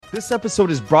This episode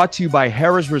is brought to you by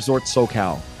Harrah's Resort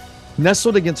SoCal.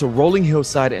 Nestled against a rolling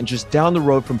hillside and just down the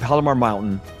road from Palomar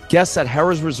Mountain, guests at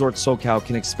Harrah's Resort SoCal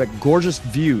can expect gorgeous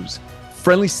views,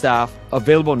 friendly staff,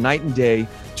 available night and day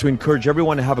to encourage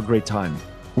everyone to have a great time.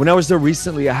 When I was there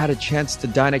recently, I had a chance to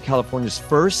dine at California's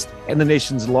first and the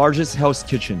nation's largest Hell's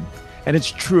Kitchen. And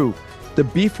it's true, the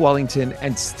beef Wellington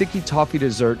and sticky toffee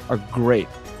dessert are great.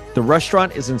 The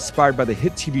restaurant is inspired by the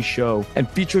hit TV show and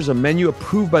features a menu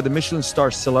approved by the Michelin star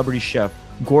celebrity chef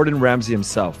Gordon Ramsay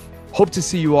himself. Hope to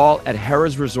see you all at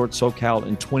Harrah's Resort SoCal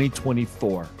in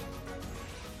 2024.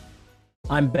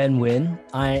 I'm Nguyen.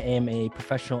 I am a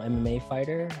professional MMA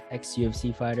fighter,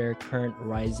 ex-UFC fighter, current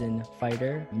Ryzen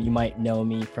fighter. You might know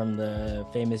me from the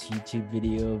famous YouTube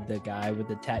video of the guy with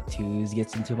the tattoos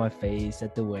gets into my face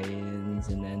at the weigh-ins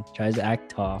and then tries to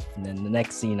act tough. And then the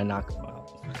next scene, I knock him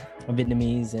out. I'm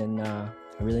Vietnamese and I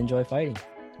really enjoy fighting.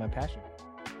 It's my passion.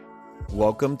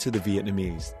 Welcome to The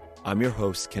Vietnamese. I'm your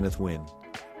host, Kenneth Nguyen.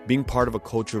 Being part of a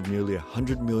culture of nearly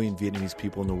 100 million Vietnamese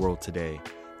people in the world today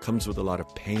comes with a lot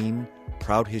of pain,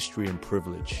 proud history, and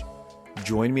privilege.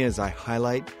 Join me as I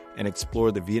highlight and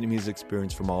explore the Vietnamese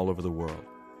experience from all over the world.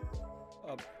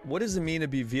 What does it mean to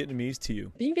be Vietnamese to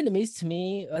you? Being Vietnamese to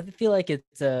me, I feel like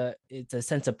it's a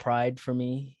sense of pride for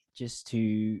me. Just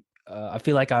to, I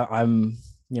feel like I'm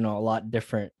a lot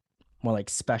different, more like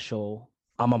special.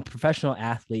 I'm a professional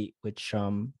athlete, which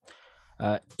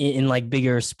in like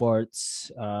bigger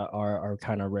sports are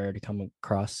kind of rare to come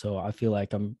across. So I feel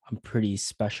like I'm pretty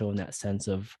special in that sense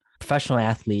of professional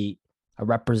athlete. I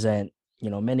represent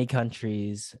many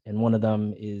countries, and one of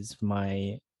them is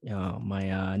my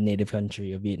native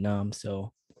country of Vietnam.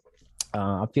 So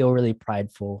I feel really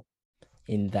prideful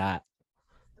in that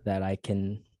I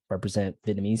can represent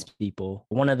Vietnamese people.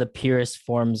 One of the purest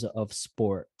forms of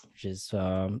sport, which is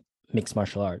mixed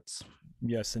martial arts.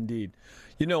 Yes, indeed.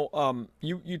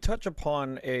 You touch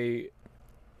upon a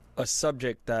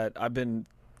subject that I've been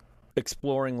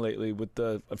exploring lately with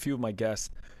a few of my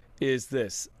guests. Is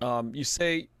this? You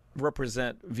say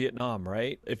represent Vietnam,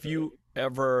 right? If you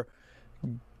ever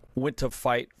went to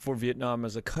fight for Vietnam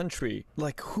as a country,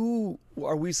 like who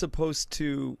are we supposed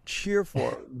to cheer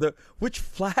for? Which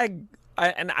flag?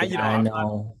 I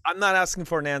know. I'm not asking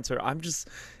for an answer. I'm just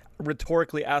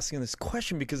rhetorically asking this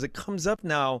question because it comes up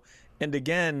now and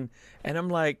again, and I'm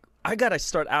like, I gotta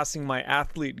start asking my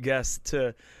athlete guests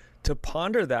to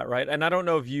ponder that, right? And I don't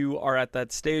know if you are at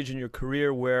that stage in your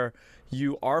career where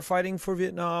you are fighting for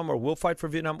Vietnam or will fight for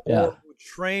Vietnam, or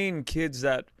train kids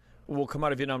that will come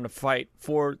out of Vietnam to fight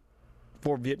for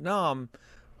Vietnam.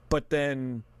 But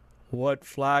then, what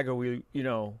flag are we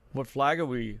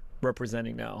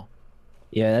representing now?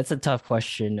 Yeah, that's a tough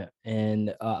question,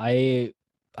 and I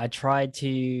try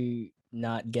to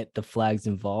not get the flags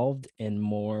involved and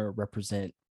more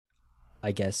represent,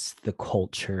 I guess, the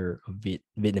culture of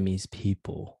Vietnamese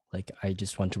people. Like, I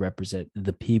just want to represent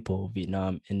the people of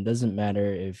Vietnam. And it doesn't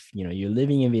matter if, you're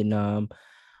living in Vietnam,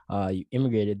 you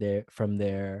immigrated there from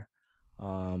there.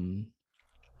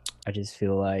 I just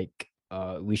feel like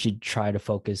we should try to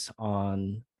focus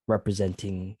on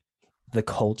representing the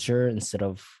culture instead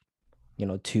of,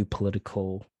 two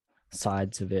political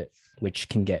sides of it, which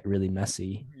can get really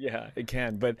messy. Yeah, it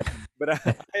can. But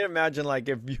I imagine, like,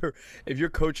 if you're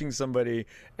coaching somebody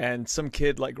and some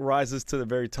kid like rises to the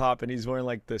very top and he's wearing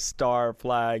like the star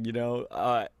flag, and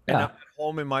I'm at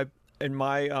home in my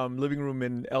living room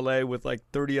in LA with like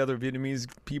 30 other Vietnamese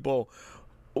people,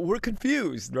 we're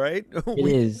confused, right?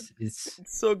 It's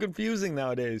so confusing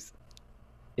nowadays.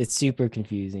 It's super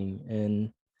confusing,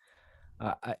 and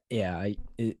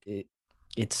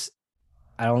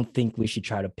I don't think we should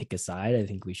try to pick a side. I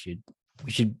think we should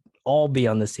all be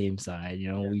on the same side.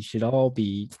 We should all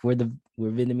be. We're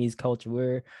Vietnamese culture.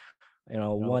 We're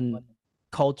one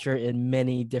culture in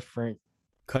many different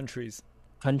countries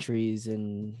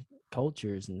and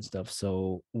cultures and stuff.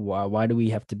 So why do we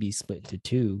have to be split into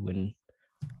two when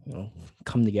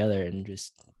come together and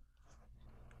just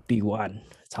be one?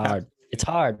 It's hard. It's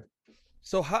hard.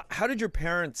 So how did your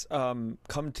parents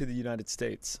come to the United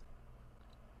States?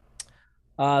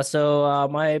 So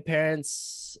my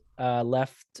parents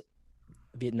left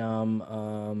Vietnam,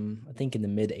 I think in the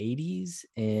mid 80s,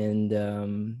 and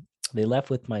they left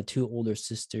with my two older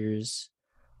sisters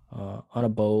on a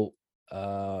boat,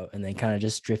 and they kind of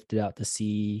just drifted out to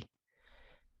sea.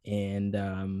 And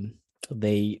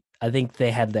I think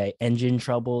they had the engine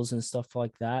troubles and stuff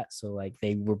like that. So like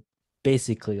they were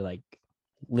basically like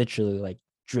literally like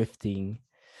drifting,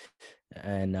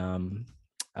 and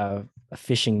a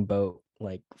fishing boat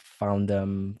like found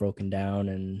them broken down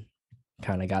and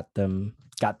kind of got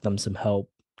them some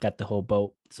help, got the whole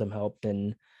boat some help,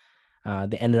 and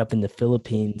They ended up in the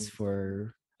Philippines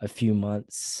for a few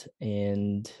months,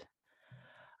 and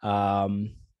I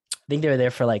think they were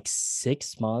there for like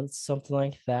 6 months, something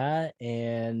like that.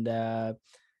 And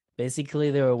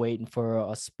basically, they were waiting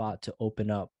for a spot to open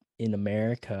up in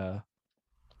America.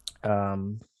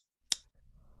 Um,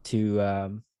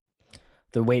 to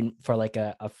they're waiting for like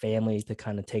a family to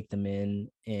kind of take them in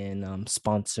and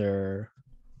sponsor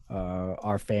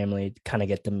our family to kind of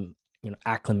get them,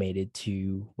 acclimated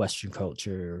to Western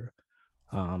culture,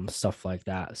 stuff like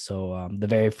that. So the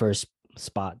very first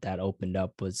spot that opened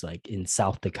up was like in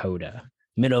South Dakota,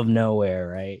 middle of nowhere,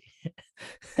 right?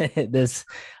 There's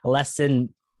less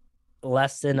than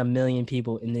a million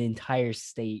people in the entire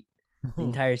state. The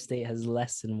entire state has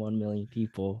less than 1 million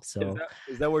people. So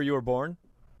Is that where you were born?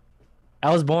 I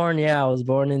was born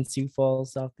in Sioux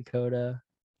Falls, South Dakota,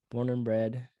 born and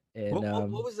bred. And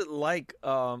What was it like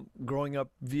growing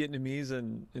up Vietnamese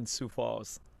in Sioux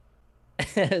Falls?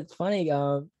 it's funny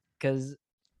because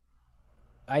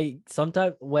I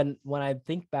sometimes when I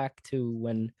think back to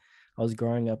when I was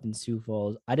growing up in Sioux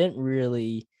Falls, I didn't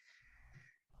really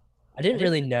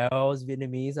know I was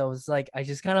Vietnamese. I was like, I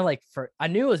just kind of like I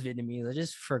knew it was Vietnamese. I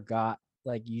just forgot.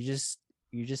 Like you're just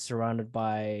surrounded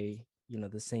by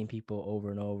the same people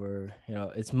over and over.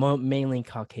 It's mainly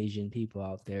Caucasian people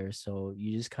out there, so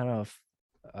you just kind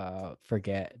of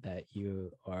forget that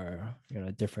you are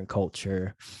a different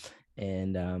culture.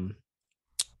 And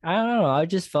I don't know. I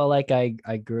just felt like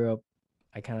I grew up.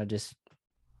 I kind of just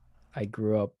I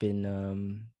grew up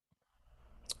in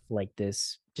like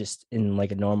this, just in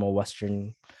like a normal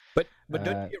Western. But don't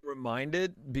Uh, you get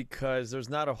reminded because there's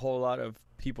not a whole lot of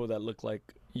people that look like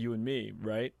you and me,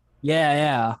 right? yeah,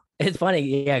 yeah. It's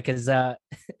funny, yeah, because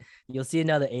you'll see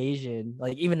another Asian,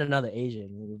 like even another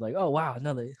Asian, you're like, oh wow,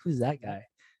 another who's that guy?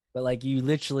 But like you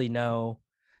literally know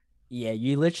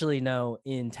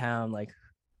in town like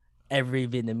every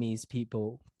Vietnamese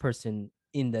person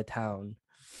in the town.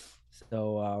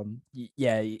 So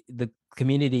yeah, the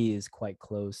community is quite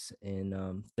close,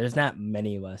 and there's not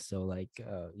many of us. So like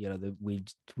we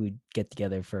get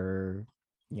together for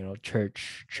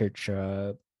church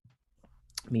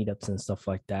meetups and stuff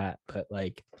like that. But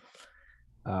like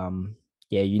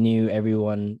yeah, you knew every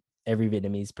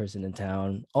Vietnamese person in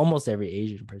town, almost every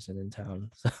Asian person in town.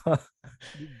 So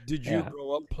Did you yeah.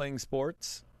 grow up playing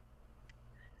sports?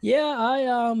 Yeah,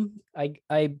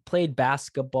 I played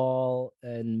basketball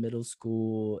in middle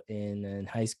school, and in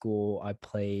high school I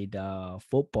played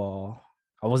football.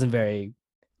 I wasn't very,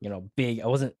 big. I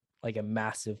wasn't like a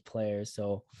massive player,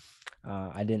 so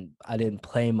I didn't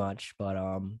play much, but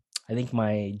I think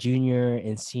my junior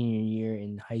and senior year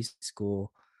in high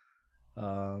school,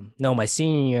 no, my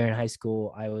senior year in high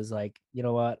school, I was like, you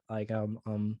know what? Like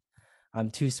I'm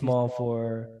too small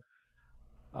for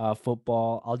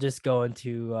football. I'll just go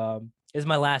into it's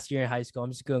my last year in high school.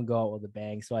 I'm just gonna go out with a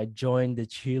bang. So I joined the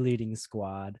cheerleading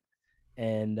squad,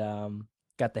 and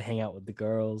got to hang out with the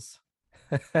girls.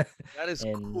 That is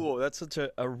And cool. That's such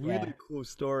a yeah. really cool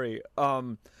story.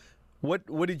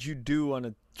 What did you do on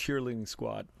a cheerleading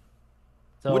squad?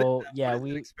 So What yeah, is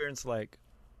that experience like?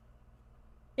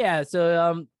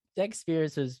 the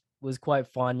experience was quite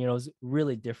fun. It was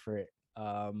really different.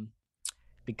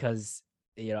 Because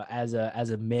as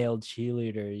a male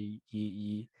cheerleader,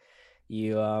 you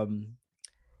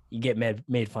you get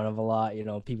made fun of a lot.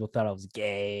 People thought I was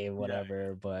gay, Yeah.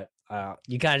 whatever. But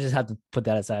you kind of just have to put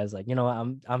that aside. It's like,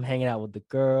 I'm hanging out with the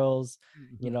girls.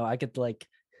 Mhm.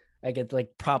 I could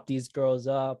like prop these girls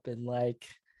up and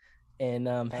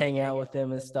hang out with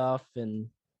them and stuff, and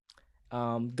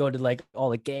go to like all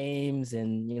the games,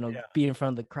 and Yeah. be in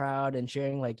front of the crowd and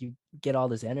sharing, like you get all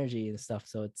this energy and stuff.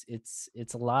 So it's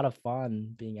a lot of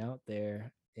fun being out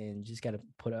there, and just got to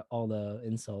put all the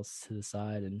insults to the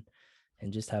side, and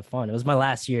just have fun. It was my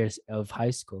last year of high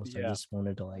school, so I Yeah. just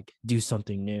wanted to like do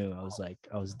something new. I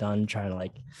was done trying to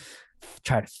like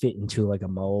try to fit into like a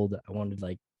mold. I wanted to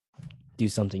like do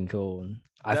something cool, and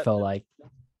I That felt like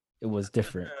it was Such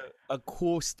different. a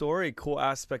cool story, cool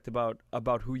aspect about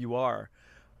who you are.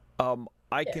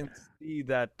 I Yeah. can see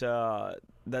that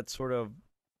that sort of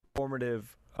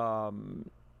formative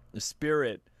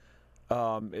spirit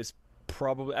is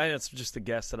probably, and it's just a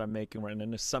guess that I'm making, right?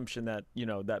 An assumption that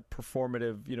that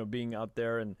performative, being out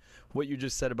there, and what you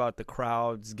just said about the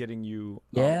crowds getting you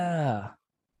Yeah.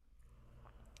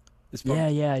 is Yeah,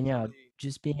 probably yeah, yeah. really,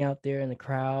 Just being out there in the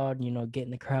crowd,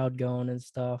 getting the crowd going and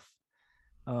stuff.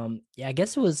 Yeah, I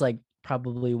guess it was like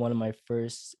probably one of my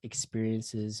first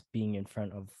experiences being in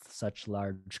front of such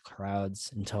large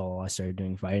crowds until I started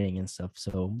doing fighting and stuff.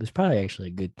 So it's probably actually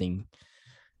a good thing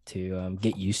to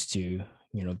get used to,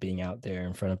 being out there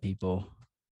in front of people.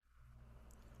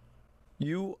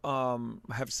 You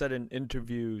have said in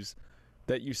interviews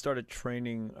that you started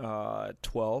training at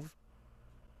 12.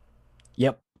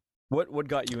 Yep. What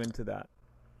got you into that?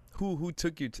 Who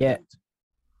took you to Yeah. that?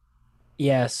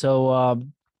 Yeah. So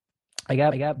I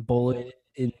got bullied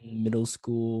in middle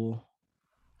school.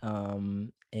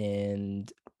 And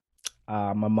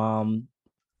my mom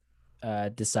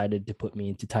decided to put me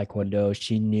into Taekwondo.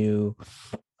 She knew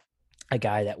a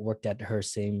guy that worked at her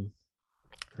same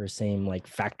like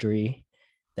factory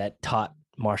that taught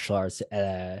martial arts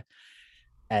at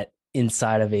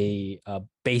inside of a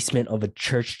basement of a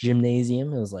church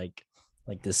gymnasium. It was like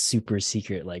this super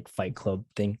secret like fight club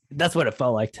thing. That's what it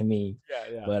felt like to me. Yeah,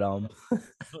 yeah. But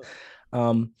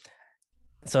um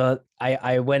so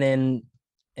I went in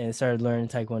and started learning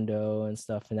Taekwondo and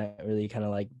stuff, and that really kind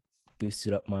of like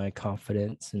boosted up my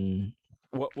confidence and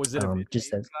What was it, a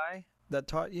just Vietnamese as guy that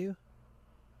taught you?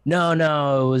 no,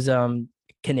 it was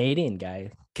Canadian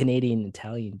guy, Canadian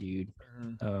Italian dude,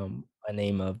 Mhm. by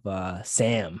name of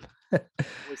Sam.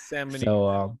 Was Sam any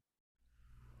So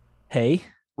hey,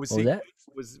 was what was he that?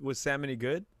 was Sam any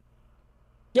good?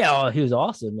 Yeah, oh, he was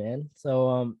awesome, man.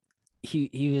 So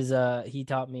he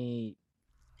taught me.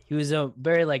 He was a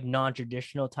very like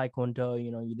non-traditional taekwondo.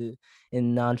 You do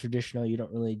in non-traditional, you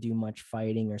don't really do much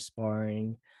fighting or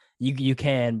sparring. You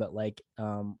can, but like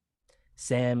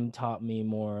Sam taught me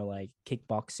more like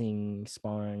kickboxing,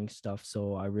 sparring stuff.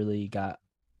 So I really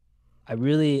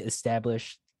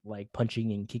established like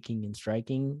punching and kicking and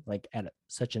striking like at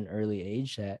such an early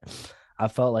age that I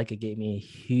felt like it gave me a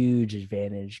huge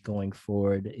advantage going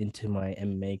forward into my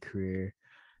MMA career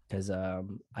because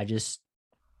I just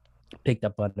picked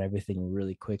up on everything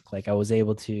really quick. Like I was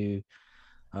able to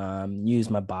use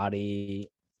my body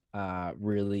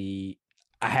really.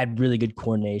 I had really good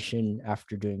coordination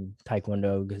after doing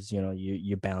taekwondo because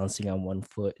you're balancing on one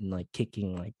foot and like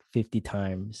kicking like 50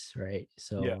 times, right?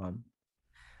 Yeah.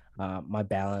 So my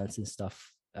balance and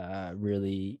stuff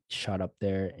really shot up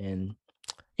there, and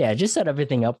yeah, it just set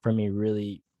everything up for me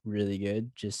really, really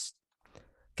good. Just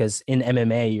because in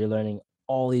MMA you're learning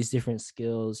all these different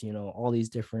skills, all these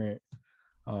different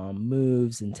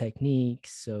moves and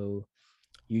techniques. So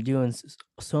you're doing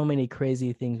so many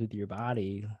crazy things with your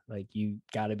body. Like you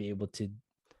got to be able to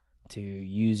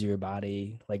use your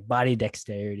body. Like body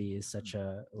dexterity is such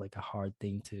a like a hard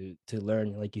thing to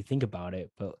learn. Like you think about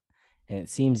it, but and it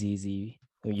seems easy.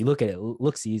 When you look at it, it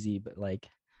looks easy, but like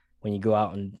when you go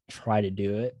out and try to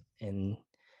do it, and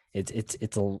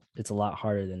it's a lot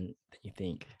harder than you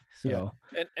think. Yeah. So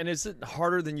And is it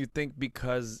harder than you think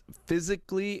because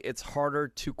physically it's harder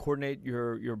to coordinate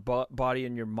your body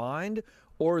and your mind,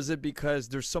 or is it because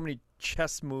there's so many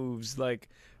chess moves like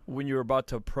when you're about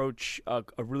to approach a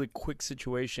really quick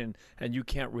situation and you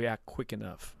can't react quick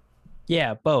enough?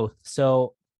 yeah, both.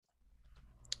 So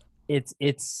it's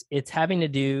having to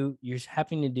do you're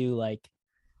having to do like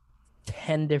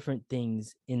 10 different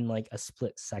things in like a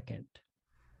split second.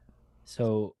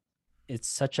 So it's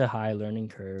such a high learning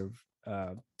curve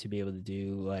to be able to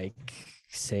do like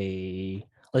say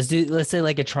let's say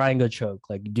like a triangle choke,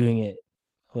 like doing it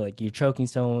like you're choking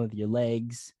someone with your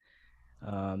legs.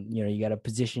 You got to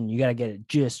position, you got to get it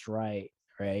just right,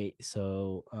 right?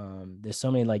 So there's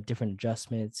so many like different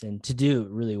adjustments, and to do it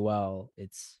really well,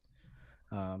 it's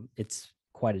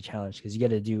quite a challenge because you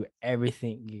got to do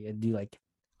everything. You got to do like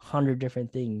 100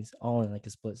 different things all in like a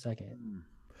split second. Mm.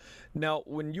 Now,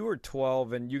 when you were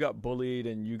 12 and you got bullied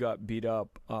and you got beat up,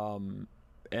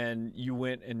 and you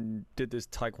went and did this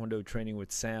taekwondo training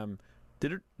with Sam,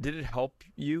 did it help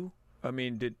you? I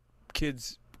mean, did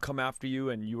kids come after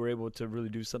you and you were able to really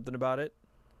do something about it?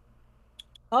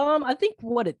 I think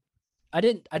I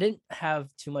didn't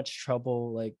have too much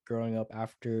trouble like growing up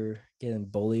after getting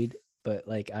bullied, but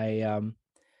like I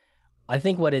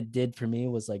think what it did for me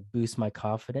was like boost my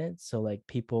confidence. So like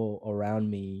people around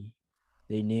me,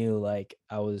 they knew like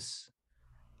I wasn't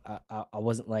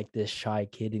like this shy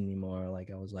kid anymore.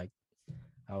 Like I was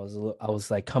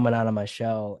like coming out of my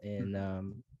shell, and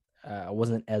I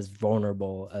wasn't as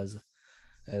vulnerable as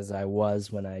I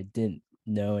was when I didn't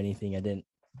know anything. I didn't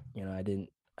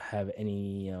have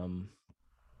any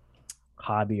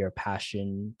hobby or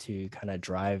passion to kind of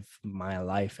drive my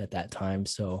life at that time.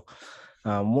 So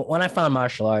when I found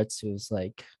martial arts, it was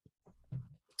like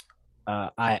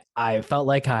I felt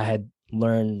like I had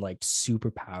learned like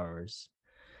superpowers,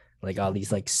 like all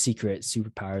these like secret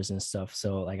superpowers and stuff.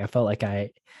 So like I felt like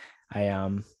I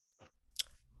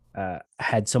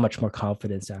had so much more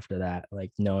confidence after that,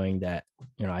 like knowing that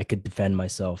I could defend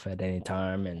myself at any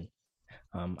time, and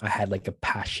I had like a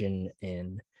passion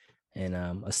and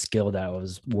a skill that I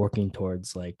was working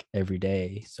towards like every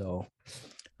day. So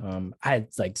I had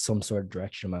like some sort of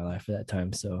direction in my life at that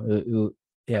time. So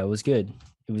yeah, it was good.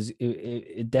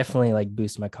 It definitely like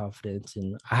boosted my confidence,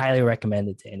 and I highly recommend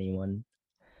it to anyone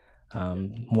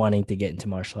wanting to get into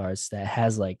martial arts that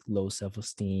has like low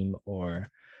self-esteem or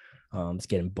is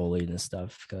getting bullied and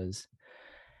stuff, because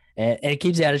and it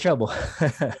keeps you out of trouble.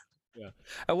 Yeah.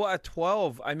 Well, at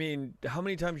 12, I mean, how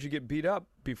many times did you get beat up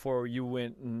before you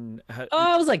went and had?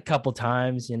 Oh, it was like a couple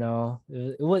times,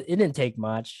 it didn't take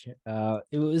much.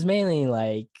 It was mainly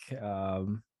like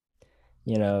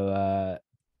you know,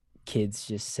 kids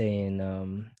just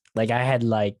saying like I had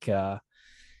like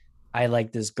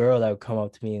this girl that would come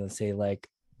up to me and say like,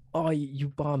 "Oh, you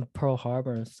bombed Pearl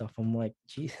Harbor and stuff." I'm like,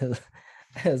 Jesus.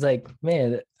 I was like,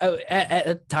 man, at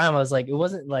the time I was like, it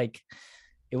wasn't like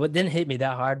didn't hit me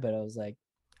that hard, but I was like,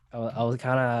 I was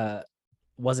kind of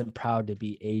wasn't proud to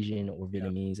be Asian or Yeah.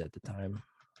 Vietnamese at the time.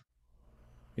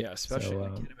 Yeah, especially So I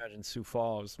can't imagine Sioux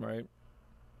Falls, right?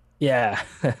 yeah,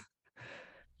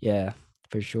 yeah,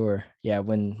 for sure. Yeah,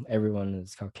 when everyone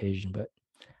is Caucasian, but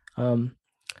um,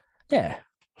 yeah,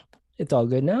 it's all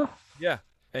good now. Yeah.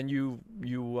 And you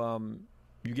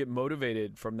get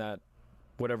motivated from that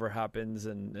whatever happens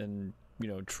and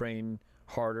train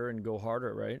harder and go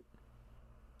harder, right?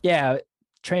 Yeah,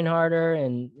 train harder,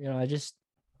 and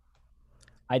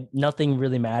I nothing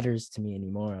really matters to me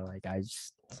anymore. Like I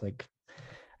just it's like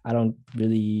I don't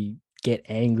really get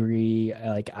angry.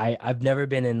 Like I've never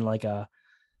been in like a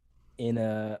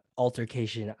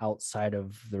altercation outside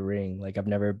of the ring. Like I've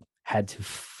never had to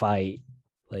fight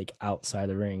like outside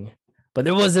the ring. But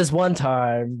there was this one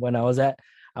time when I was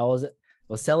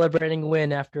celebrating a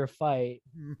win after a fight,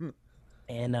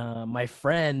 and my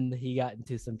friend, he got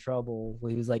into some trouble.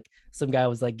 He was like some guy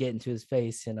was like getting to his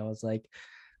face, and I was like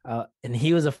and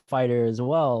he was a fighter as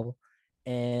well.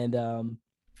 And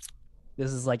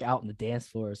this is like out in the dance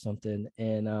floor or something,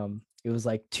 and it was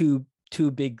like two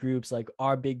big groups, like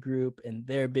our big group and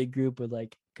their big group were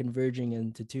like converging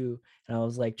into two, and I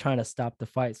was like trying to stop the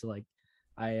fight. So like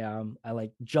I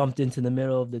like jumped into the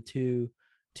middle of the two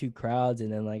crowds,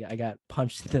 and then like I got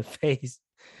punched in the face,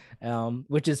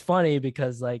 which is funny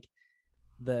because like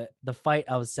the fight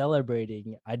I was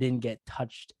celebrating, I didn't get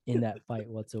touched in that fight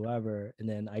whatsoever. And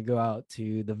then I go out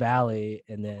to the valley,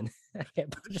 and then I get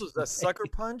This punched was in a the sucker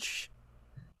face. punch?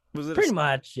 Was it a Pretty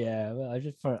much, yeah. Well, I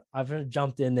just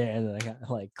jumped in there, and then I got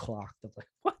like clocked. I was like,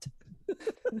 what?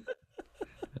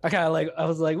 I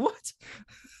was like, what? I was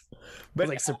But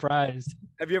like surprised.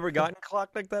 have you ever gotten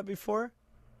clocked like that before?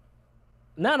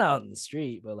 Not out in the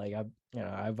street, but like I've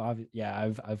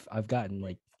gotten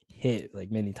like hit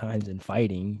like many times in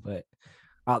fighting, but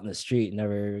out in the street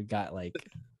never got like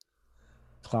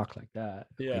clocked like that,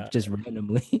 like Yeah. just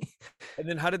randomly. And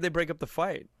then how did they break up the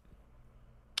fight?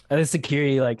 And the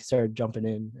security like started jumping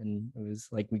in, and it was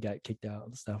like we got kicked out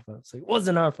and stuff. But it's like it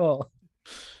wasn't our fault.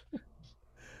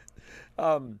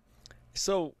 Um,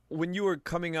 so when you were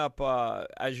coming up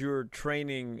as you were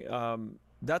training,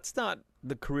 that's not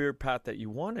the career path that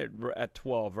you wanted at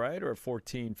 12, right? Or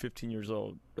 14, 15 years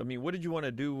old. I mean, what did you want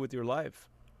to do with your life?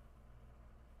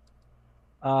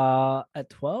 At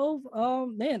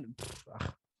 12, man,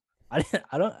 I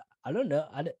don't know.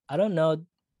 I don't know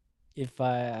if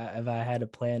I had a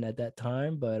plan at that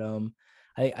time, but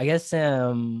I guess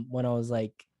when I was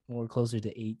like more closer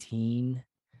to 18,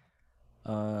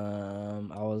 I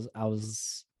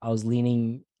was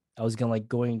leaning, I was gonna like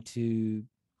going to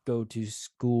go to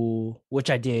school, which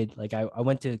I did. Like I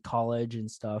went to college and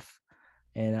stuff,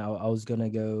 and I was gonna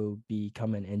go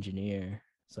become an engineer.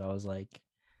 So I was like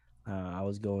I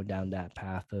was going down that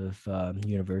path of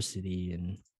university,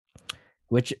 and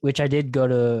which I did go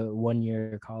to 1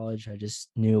 year college. I just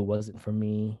knew it wasn't for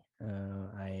me.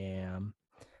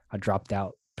 I dropped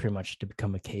out pretty much to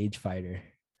become a cage fighter.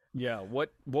 Yeah.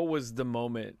 What was the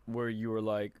moment where you were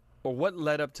like, or what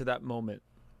led up to that moment?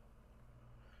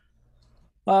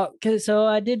 Cause so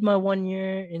I did my 1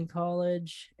 year in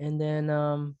college, and then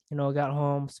got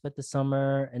home, spent the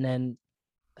summer, and then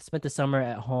I spent the summer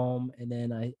at home, and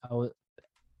then I was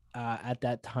at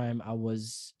that time I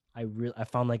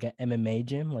found like an MMA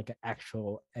gym, like an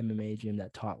actual MMA gym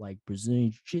that taught like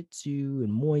Brazilian Jiu-Jitsu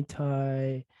and Muay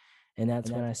Thai. And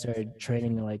that's when I started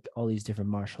training like all these different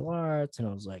martial arts. And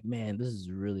I was like, man, this is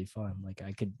really fun. Like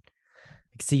I could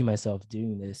like, see myself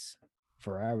doing this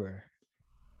forever.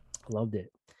 I loved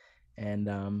it.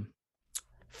 And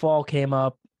fall came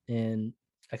up, and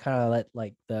I kind of let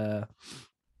like the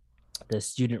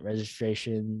student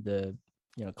registration, the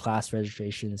class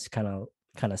registrations kind of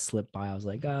slipped by. I was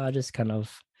like, I just kind of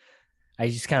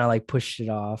like pushed it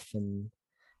off, and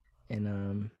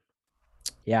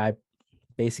yeah,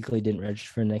 basically didn't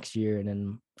register for next year, and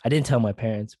then I didn't tell my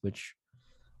parents, which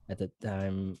at the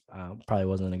time probably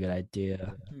wasn't a good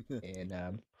idea.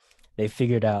 And they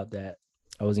figured out that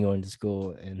I wasn't going to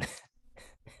school, and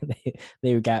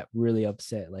they got really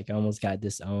upset. Like I almost got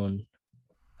disowned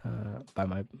by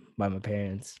my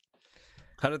parents.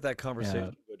 How did that Uh,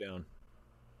 conversation go down?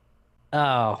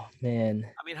 oh man.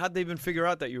 I mean, how'd they even figure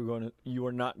out that you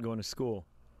were not going to school?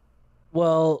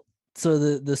 Well,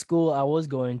 so the school I was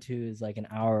going to is like an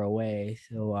hour away,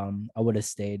 so I would have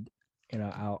stayed,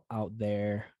 out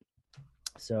there.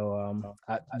 So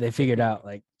they figured out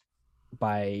like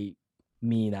by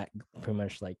me not pretty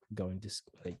much like going to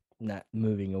like not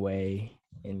moving away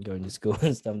and going to school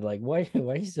and stuff. Like, why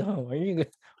are you so why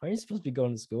are you supposed to be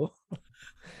going to school?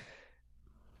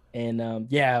 And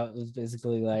yeah, it was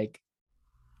basically like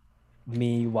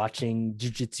me watching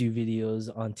jujitsu videos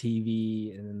on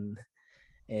TV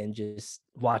and just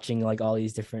watching like all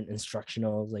these different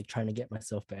instructionals, like trying to get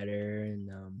myself better and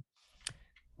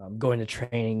going to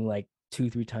training like 2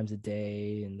 3 times a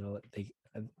day. And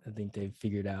I think they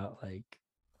figured out like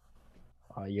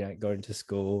you're not going to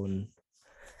school and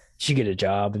she get a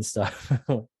job and stuff.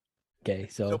 Okay,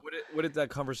 So so what did that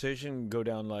conversation go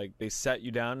down like? They sat you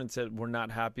down and said, "We're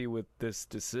not happy with this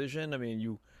decision. I mean,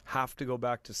 you have to go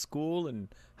back to school." And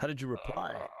how did you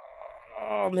reply?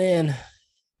 oh man,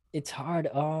 it's hard.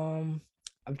 I'm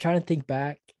trying to think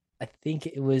back. I think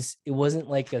it wasn't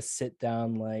like a sit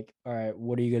down like, all right,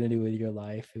 what are you gonna do with your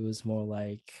life? It was more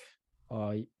like,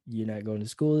 oh, you're not going to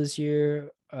school this year.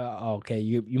 Okay,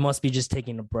 you must be just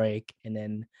taking a break. And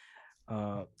then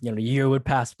a year would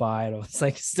pass by and I was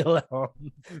like still at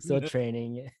home, still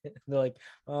training. They're like,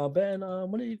 Ben,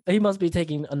 what are you, he must be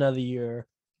taking another year.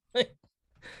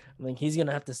 Like he's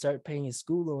gonna have to start paying his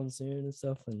school loan soon and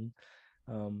stuff. And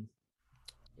um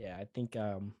yeah, I think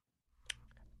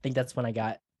that's when I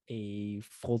got a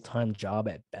full-time job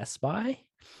at Best Buy.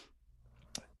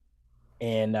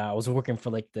 And I was working for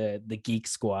like the geek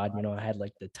squad. I had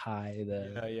like the tie,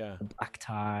 Yeah, yeah, the black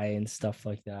tie and stuff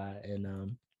like that.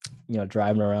 And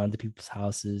driving around to people's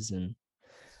houses. And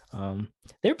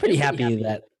they were pretty happy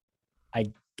that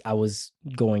I I was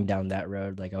going down that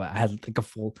road. Like I had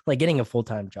like getting a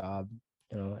full-time job,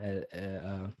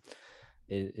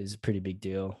 is a pretty big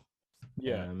deal.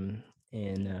 yeah.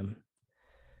 And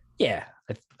yeah,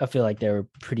 I feel like they were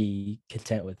pretty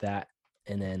content with that.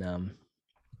 And then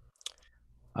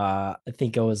I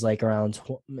think I was like around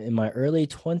in my early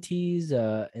 20s,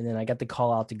 and then I got the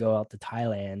call out to go out to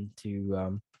Thailand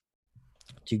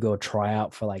to go try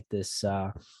out for like this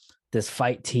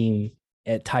fight team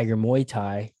at Tiger Muay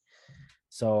Thai.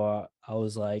 So I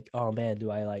was like, oh man,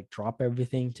 do I like drop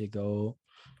everything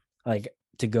like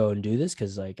to go and do this?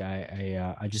 Because like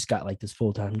I just got like this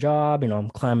full-time job. I'm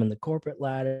climbing the corporate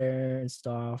ladder and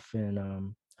stuff, and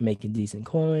I'm making decent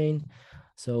coin.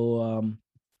 So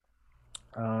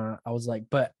I was like,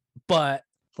 but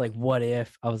like, what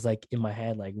if I was like in my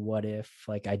head, like, what if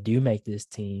like I do make this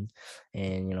team,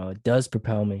 and it does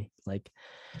propel me, like,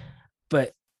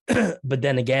 but but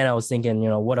then again, I was thinking,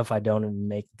 what if I don't even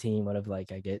make the team? What if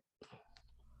like I get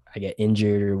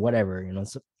injured or whatever?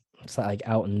 It's not like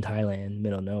out in Thailand,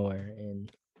 middle of nowhere.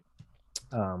 And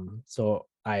so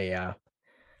I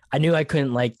knew I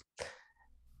couldn't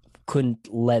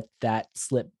let that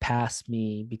slip past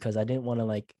me, because I didn't want to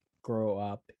like grow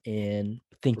up and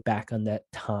think back on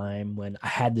that time when I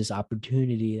had this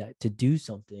opportunity to do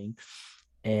something.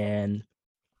 And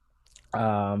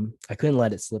I couldn't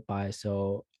let it slip by.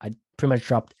 So I pretty much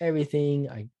dropped everything.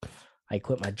 I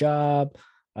quit my job.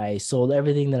 I sold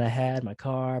everything that I had, my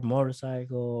car,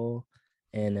 motorcycle,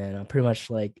 and then I pretty much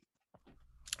like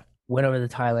went over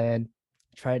to Thailand,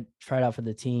 tried out for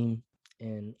the team,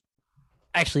 and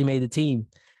actually made the team.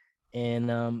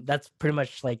 And that's pretty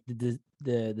much like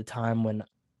the time when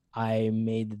I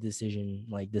made the decision,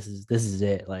 like this is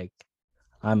it. Like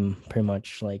I'm pretty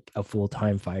much like a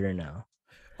full-time fighter now.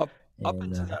 Up And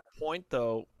until that point,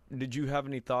 though, did you have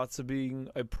any thoughts of being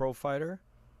a pro fighter?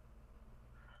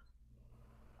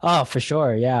 oh, for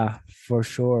sure, yeah, for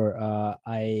sure.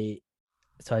 I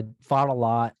fought a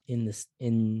lot in this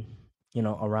in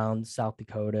around South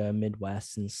Dakota,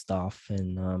 Midwest and stuff.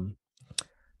 And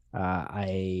uh,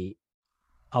 I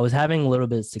I was having a little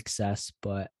bit of success,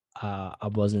 but I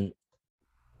wasn't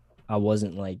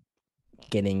like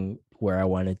getting where I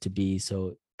wanted to be.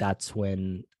 So that's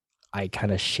when I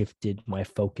kind of shifted my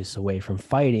focus away from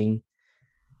fighting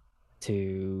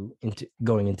to into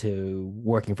going into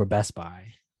working for Best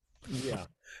Buy. Yeah.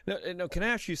 No, no. Can I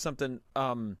ask you something?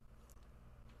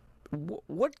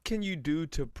 what can you do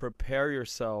to prepare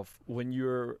yourself when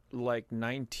you're like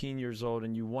 19 years old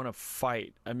and you want to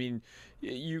fight? I mean,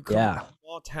 you come from Yeah. a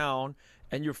small town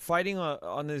and you're fighting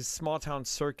on these small town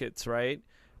circuits, right?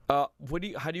 How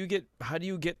do you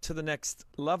get to the next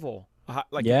level?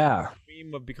 Like if you Yeah.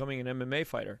 dream of becoming an MMA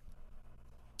fighter.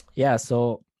 Yeah.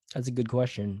 So that's a good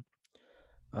question.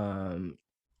 Um,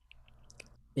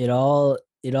 it all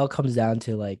comes down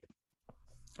to like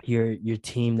your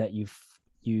team that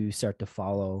you start to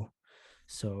follow.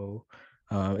 So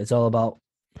it's all about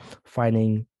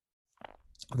finding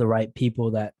the right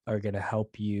people that are gonna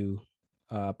help you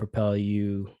propel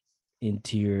you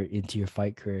into your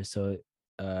fight career. So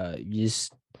you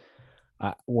just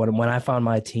when I found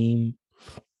my team,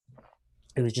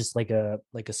 it was just like a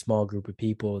small group of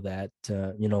people that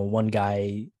one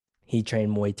guy, he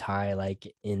trained Muay Thai like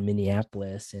in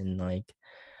Minneapolis, and like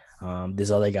this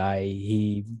other guy,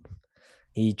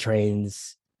 he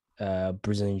trains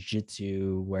Brazilian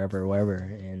Jiu-Jitsu wherever,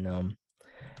 and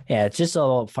yeah, it's just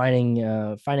all finding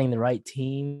the right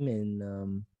team,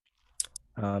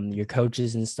 and your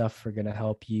coaches and stuff are gonna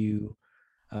help you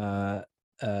uh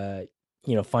uh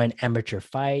find amateur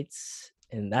fights,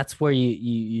 and that's where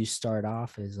you start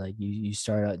off, is like you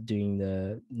start out doing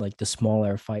the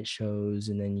smaller fight shows,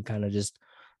 and then you kind of just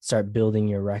start building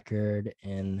your record,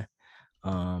 and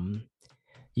um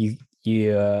you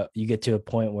get to a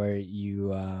point where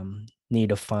you need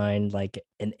to find like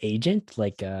an agent,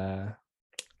 like a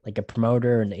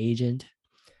promoter, an agent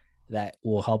that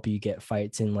will help you get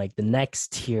fights in like the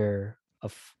next tier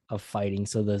of fighting.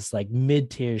 So there's like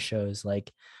mid-tier shows,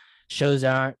 like shows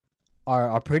that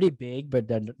are pretty big, but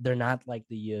they're not like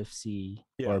the UFC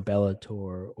Yeah. or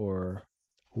Bellator or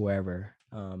whoever.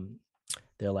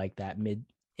 They're like that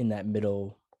in that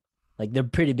middle, like they're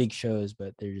pretty big shows,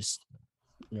 but they're just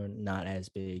not as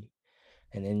big.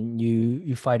 And then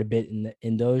you fight a bit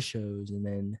in those shows, and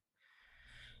then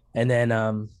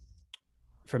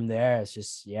from there it's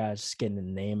just, yeah, just getting the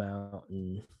name out,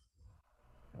 and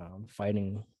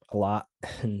fighting a lot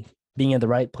and being at the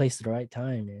right place at the right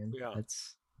time, man. Yeah.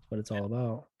 That's what it's And, all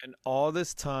about. and all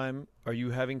this time, are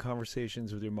you having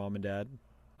conversations with your mom and dad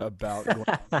about going?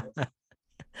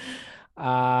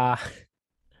 uh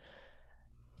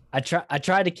I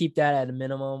try to keep that at a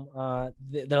minimum.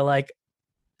 They're like,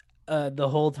 the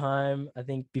whole time, I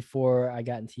think before I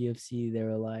got into UFC, they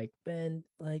were like, Ben,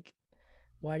 like,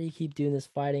 why do you keep doing this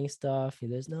fighting stuff?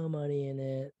 There's no money in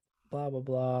it, blah blah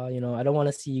blah. I don't want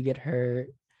to see you get hurt.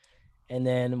 And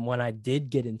then when I did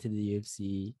get into the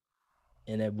UFC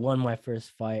and I won my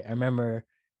first fight, I remember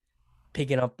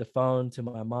picking up the phone to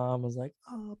my mom. I was like,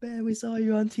 "Oh man, we saw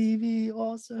you on TV.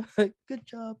 Awesome, good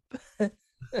job."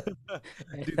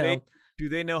 Do And,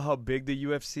 they know how big the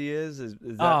UFC is that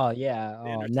oh yeah, the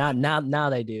oh entertainment? now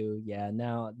they do. Yeah,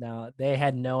 now they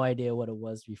had no idea what it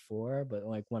was before, but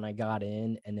like when I got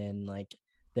in, and then like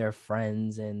their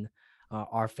friends and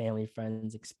our family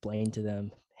friends explained to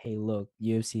them, "Hey, look,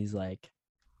 UFC is like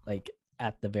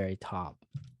at the very top.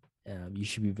 You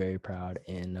should be very proud."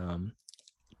 And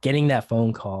getting that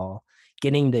phone call,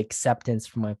 getting the acceptance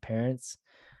from my parents,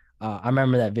 I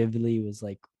remember that vividly. Was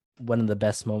like one of the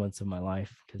best moments of my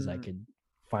life, because I Mm. could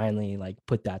finally like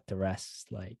put that to rest.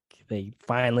 Like they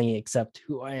finally accept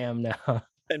who I am now.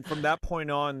 And from that point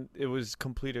on, it was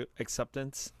complete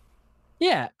acceptance.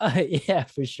 Yeah, yeah,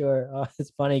 for sure.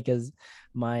 It's funny because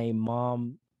my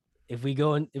mom, if we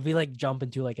like jump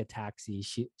into like a taxi,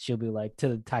 she'll be like to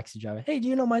the taxi driver, "Hey, do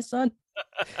you know my son?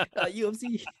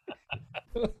 UFC."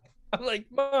 I'm like,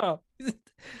 "Mom,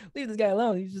 leave this guy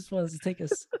alone. He just wants to take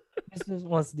us. He just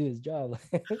wants to do his job."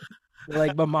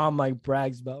 Like my mom like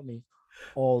brags about me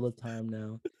all the time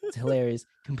now. It's hilarious.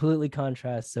 Completely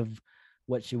contrasts of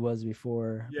what she was Yeah,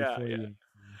 before yeah. you.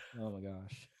 Oh my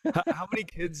gosh. How many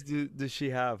kids does she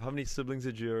have? How many siblings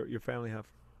did your family have?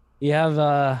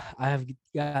 I have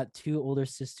got two older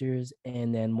sisters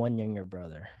and then one younger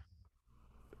brother.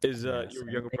 Is Yes, your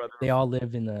and younger they, brother? they all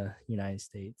live in the United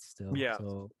States still. Yeah.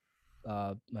 So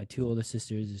my two older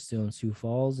sisters are still in Sioux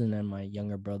Falls, and then my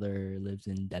younger brother lives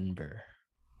in Denver.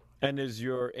 And is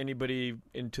your anybody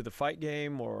into the fight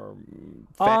game or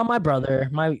fan? My brother,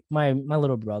 my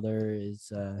little brother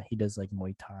is he does like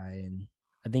Muay Thai, and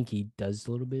I think he does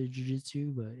a little bit of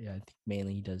jiu-jitsu, but yeah, I think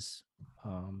mainly he does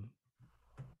um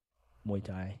Muay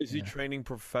Thai. Is he Yeah. training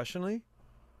professionally?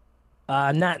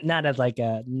 Not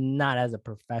as a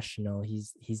professional.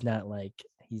 He's not like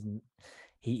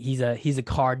he's a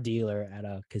car dealer at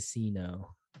a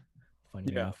casino.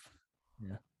 Funny Yeah, enough.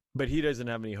 Yeah. but he doesn't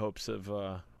have any hopes of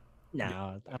No, getting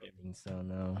I that game. don't think so.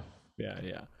 No. Yeah,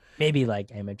 yeah. Maybe like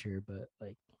amateur, but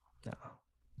like no.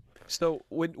 So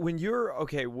when you're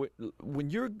okay, when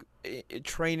you're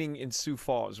training in Sioux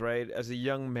Falls, right, as a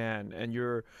young man, and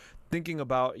you're thinking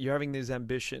about you're having these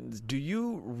ambitions, do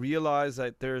you realize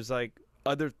that there's like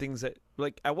other things that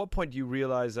like at what point do you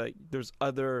realize that there's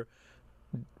other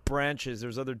branches,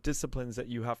 there's other disciplines that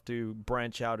you have to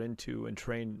branch out into and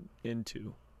train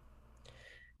into?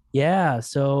 Yeah,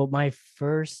 so my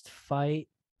first fight,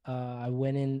 I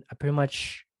went in, I pretty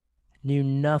much knew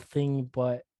nothing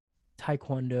but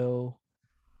Taekwondo.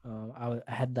 I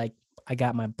had like I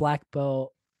got my black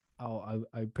belt. I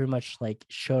pretty much like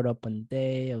showed up one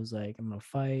day. I was like, I'm gonna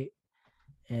fight,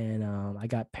 and I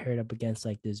got paired up against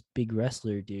like this big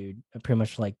wrestler dude. I pretty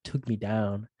much like took me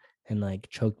down and like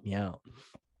choked me out,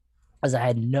 as I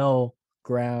had no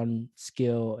ground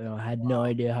skill. I had no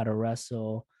idea how to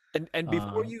wrestle. And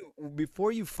Um,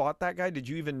 before you fought that guy, did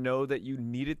you even know that you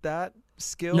needed that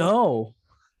skill? no,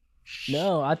 Shh,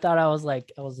 no, I thought I was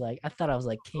like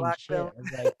king black shit. belt. I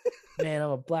was like, man,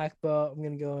 I'm a black belt. I'm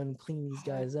gonna go and clean these Oh,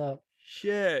 guys up.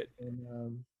 shit.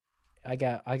 And I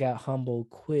got humbled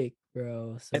quick,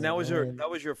 bro. And So I went in. that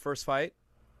was your first fight?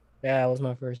 Yeah, it was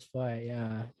my first fight.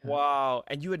 Yeah, got Wow.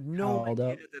 And you had no called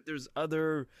idea up. that there's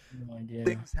other No idea.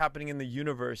 things happening in the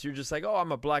universe. You're just like, "Oh,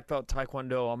 I'm a black belt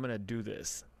taekwondo. I'm going to do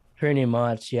this." Pretty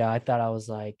much, yeah. I thought I was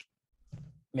like,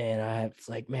 man,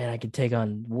 man, I could take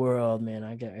on the world, man.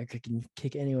 I could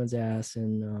kick anyone's ass,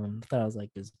 and I thought I was like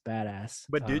this badass.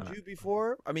 But did you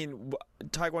before? I mean,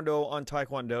 taekwondo on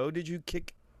taekwondo, did you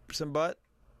kick some butt?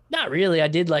 Not really. I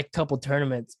did like a couple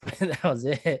tournaments, and that was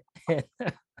it.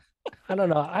 I don't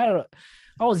know.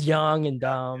 I was young and Yeah,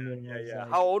 dumb, I yeah, was yeah. like,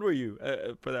 How old were you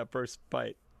for that first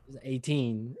fight?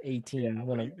 18 What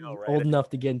when do you I'm know, right? old enough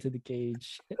to get into the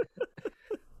cage.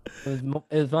 It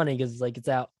was funny because like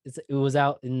it was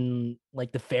out in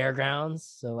like the fairgrounds,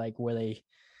 so like where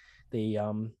they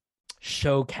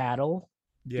show cattle.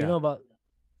 Do you Yeah. know about?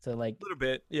 So like, A little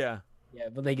bit. Yeah. yeah,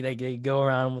 but they go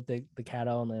around with the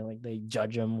cattle, and they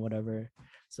judge them, whatever.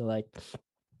 So like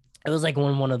it was like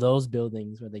one of those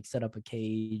buildings where they set up a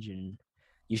cage, and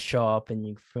you show up and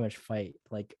you pretty much fight.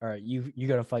 Like, all right, you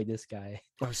gotta fight this guy.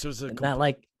 Oh, so it's a And not complete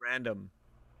like, random.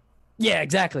 yeah,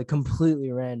 exactly,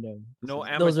 completely random. So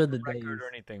No those amateur are the record days. or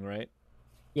anything, right?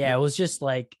 Yeah, it was just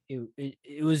like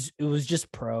it was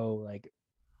just pro, like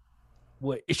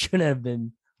what it shouldn't have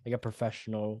been, like a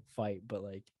professional fight, but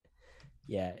like,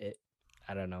 yeah,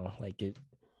 I don't know, like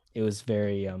it was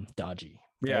very dodgy,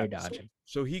 Yeah. very So, dodgy.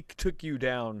 so he took you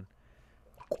down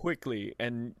quickly,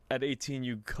 and at 18,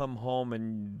 you come home,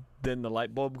 and then the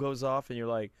light bulb goes off, and you're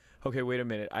like, okay, wait a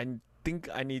minute. I think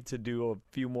I need to do a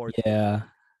few more. Yeah,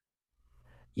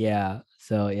 yeah.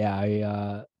 So yeah,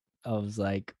 I was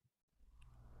like,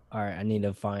 all right, I need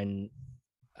to find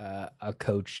a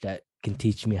coach that can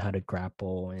teach me how to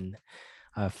grapple. And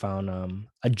I found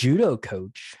a judo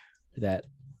coach that,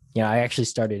 I actually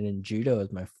started in judo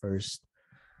as my first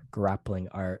grappling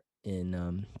art.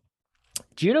 In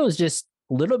judo is just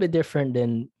a little bit different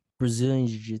than Brazilian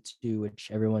jiu-jitsu, which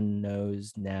everyone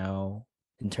knows now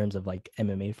in terms of like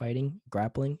MMA fighting,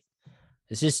 grappling.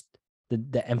 It's just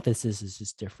the emphasis is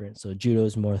just different. So judo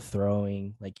is more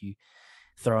throwing, like you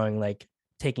throwing, like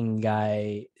taking a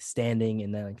guy standing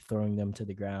and then like throwing them to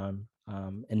the ground.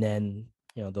 And then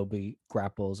there'll be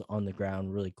grapples on the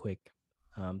ground really quick.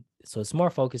 So it's more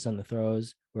focused on the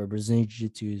throws, where Brazilian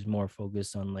Jiu-Jitsu is more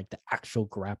focused on like the actual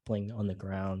grappling on the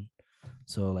ground.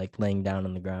 So like laying down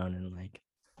on the ground and like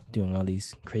doing all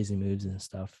these crazy moves and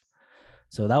stuff.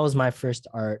 So that was my first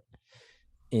art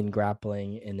in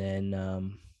grappling. And then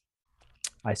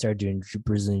I started doing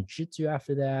Brazilian Jiu-Jitsu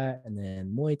after that, and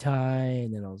then Muay Thai.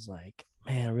 And then I was like,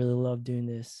 man, I really love doing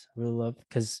this. I really love,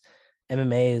 because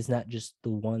MMA is not just the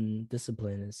one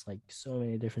discipline. It's like so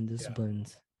many different Yeah.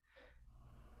 disciplines.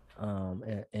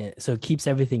 And so it keeps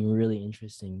everything really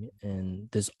interesting, and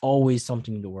there's always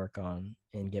something to work on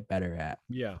and get better at.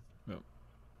 Yeah. Yeah.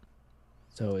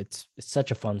 So it's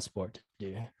such a fun sport to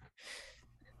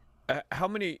do. How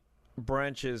many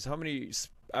branches, how many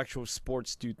actual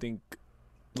sports do you think,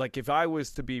 like if I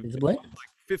was to be if Discipline. I'm like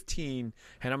 15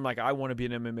 and I'm like, I want to be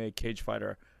an MMA cage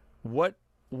fighter, what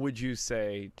would you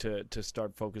say to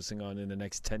start focusing on in the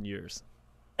next 10 years?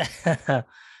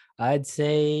 I'd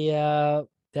say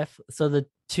so the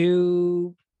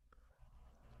two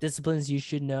disciplines you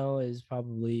should know is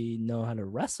probably know how to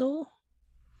wrestle.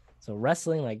 So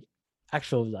wrestling, like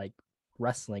actual like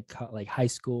wrestling, like high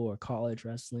school or college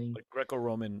wrestling. Like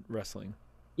Greco-Roman wrestling.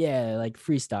 Yeah, like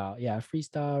freestyle. Yeah,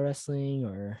 freestyle wrestling,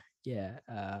 or yeah,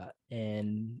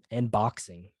 and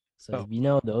boxing. So Oh, if you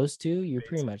know those two, you're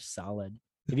pretty basic. much solid.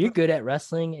 If you're good at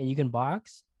wrestling and you can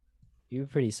box, you're a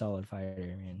pretty solid fighter,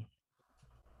 man.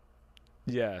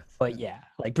 Yeah. But yeah,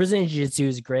 like Brazilian Jiu-Jitsu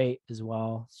is great as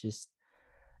well. It's just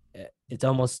it's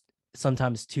almost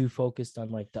sometimes too focused on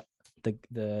like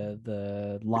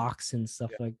the locks and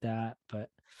stuff Yeah. like that. But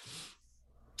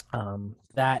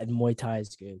that and Muay Thai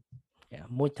is good. Yeah,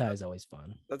 Muay Thai is always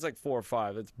fun. That's like four or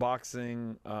five. It's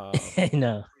boxing, I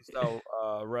know. freestyle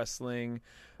wrestling,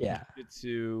 Yeah,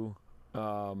 jiu-jitsu,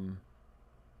 um,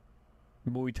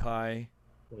 Muay Thai,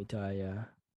 Muay Thai. Yeah.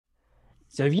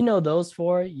 So if you know those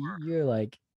four, you're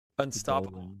like the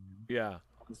unstoppable. golden, Yeah.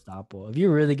 unstoppable. If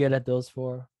you're really good at those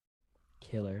four,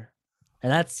 killer.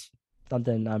 And that's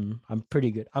something I'm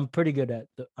pretty good. I'm pretty good at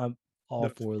all The,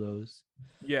 four of those.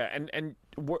 yeah, and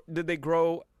did they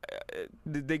grow?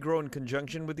 Did they grow in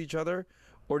conjunction with each other,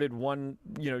 or did one?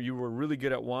 You were really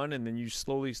good at one, and then you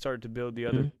slowly started to build the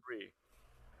other Mhm. three.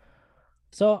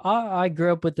 So I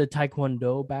grew up with the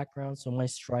Taekwondo background, so my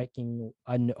striking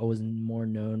I was more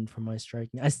known for my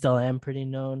striking. I still am pretty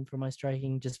known for my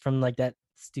striking, just from like that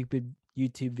stupid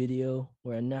YouTube video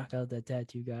where I knock out that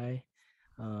tattoo guy.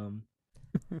 Um,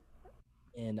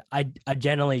 and I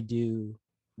generally do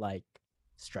like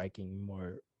striking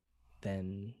more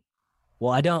than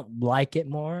well, I don't like it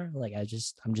more. Like I'm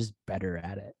just better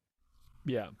at it.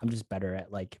 Yeah. I'm just better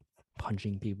at like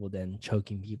punching people than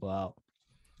choking people out.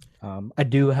 I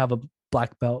do have a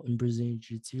black belt in Brazilian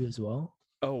Jiu-Jitsu as well.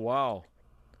 Oh wow,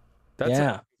 that's a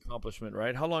Yeah. accomplishment,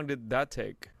 right? How long did that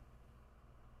take?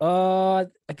 I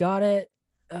got it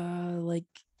like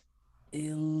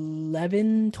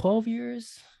 11, 12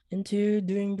 years into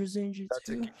doing Brazilian That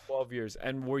took Jiu-Jitsu. you 12 years.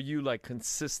 And were you like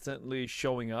consistently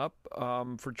showing up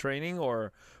for training,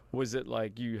 or was it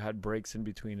like you had breaks in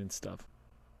between and stuff?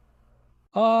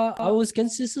 I was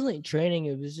consistently training.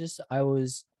 It was just I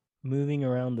was moving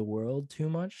around the world too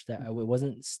much that I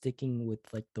wasn't sticking with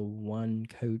like the one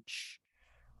coach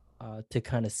to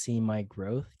kind of see my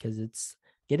growth, because it's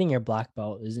getting your black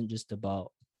belt isn't just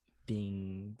about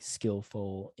being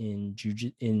skillful in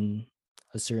in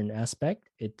a certain aspect.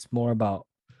 It's more about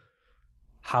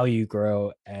how you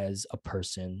grow as a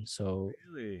person. So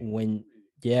Really? when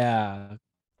yeah,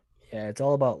 yeah, it's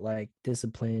all about like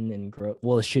discipline and growth.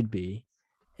 Well, it should be.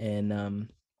 And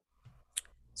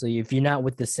so if you're not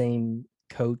with the same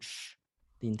coach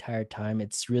the entire time,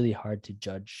 it's really hard to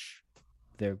judge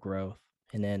their growth.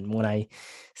 And then when I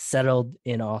settled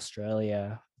in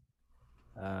Australia,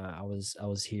 I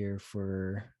was here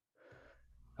for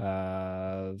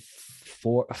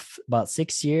for about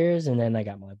 6 years, and then I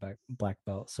got my black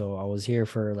belt. So I was here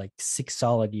for like 6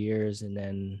 solid years, and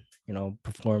then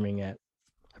performing at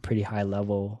a pretty high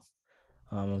level.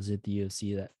 I was at the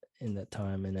UFC that in that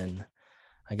time, and then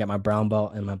I got my brown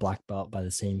belt and my black belt by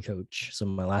the same coach. So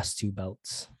my last two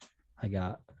belts I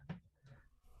got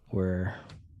were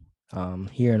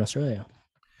here in Australia.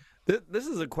 This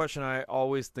is a question I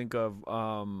always think of,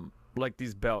 like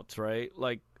these belts, right?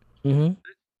 Like Mm-hmm.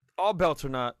 all belts are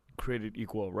not created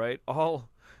equal, right? All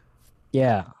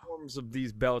Yeah. forms of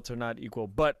these belts are not equal.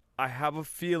 But I have a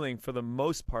feeling, for the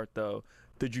most part, though,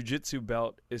 the jujitsu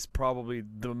belt is probably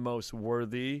the most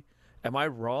worthy. Am I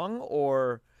wrong,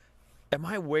 or am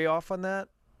I way off on that?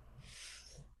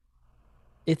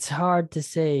 It's hard to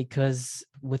say because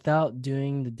without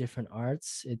doing the different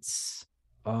arts, it's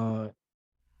uh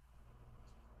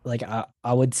like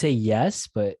I would say yes,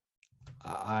 but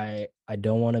I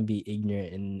don't want to be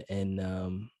ignorant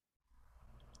and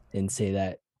say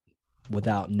that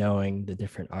without knowing the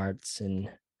different arts and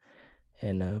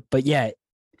but yeah,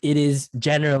 it is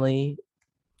generally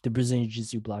the Brazilian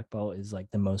Jiu-Jitsu black belt is like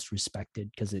the most respected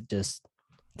because it just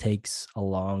takes a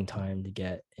long time to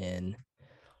get in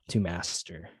to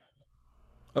master.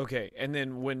 Okay, and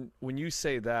then when you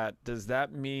say that, does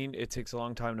that mean it takes a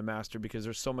long time to master because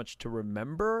there's so much to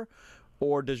remember,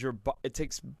 or does it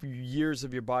takes years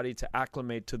of your body to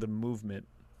acclimate to the movement?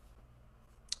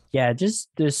 Yeah, just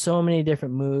there's so many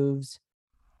different moves,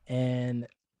 and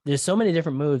there's so many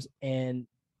different moves, and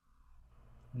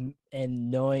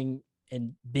knowing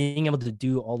and being able to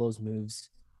do all those moves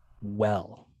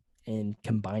well and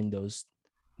combine those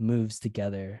moves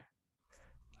together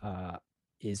uh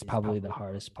is probably the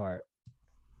hardest part.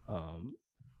 um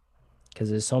because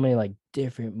there's so many like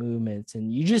different movements,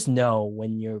 and you just know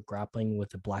when you're grappling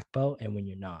with a black belt and when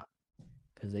you're not,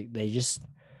 because they just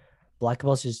black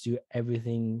belts just do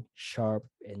everything sharp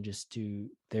and just do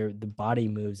the body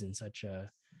moves in such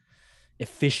a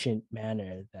efficient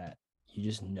manner that you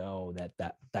just know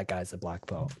that guy's a black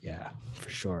belt. Yeah, for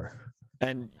sure.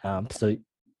 And So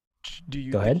do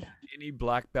you go think ahead. any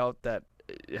black belt that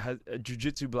has a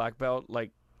jujitsu black belt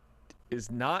like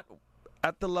is not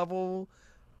at the level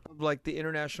of like the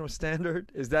international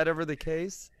standard? Is that ever the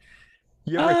case?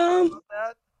 You ever hear Um, about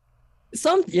that?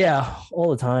 Some, yeah,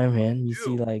 all the time, man. You.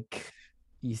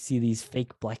 You see these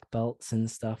fake black belts and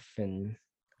stuff, and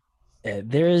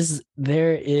there is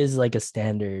like a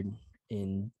standard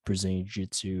in Brazilian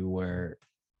Jiu-Jitsu where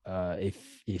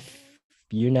if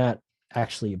you're not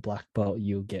actually a black belt,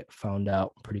 you'll get found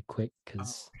out pretty quick Oh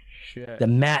because shit. the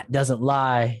mat doesn't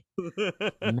lie.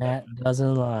 The mat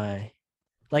doesn't lie.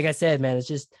 Like I said, man, it's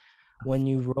just when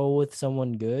you roll with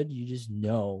someone good, you just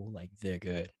know like they're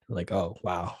good. Like, oh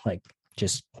wow, like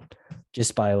just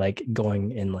just by like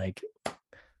going in like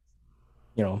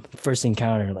first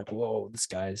encounter, like, whoa, this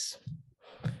guy's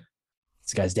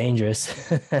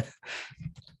dangerous.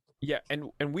 Yeah, and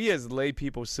we as lay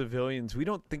people, civilians, we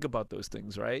don't think about those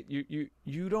things, right?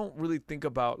 You don't really think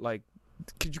about like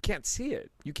because you can't see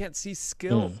it. You can't see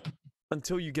skill Mm,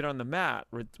 until you get on the mat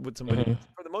with somebody. mhm.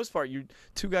 For the most part, you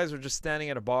two guys are just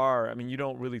standing at a bar. I mean, you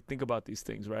don't really think about these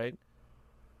things, right?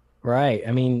 Right.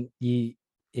 I mean,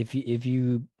 if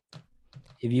you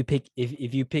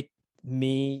pick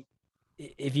me,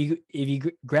 if you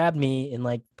grab me and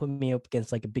like put me up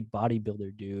against like a big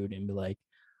bodybuilder dude and be like,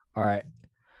 all right,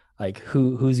 like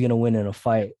who's gonna win in a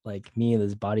fight, like me and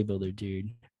this bodybuilder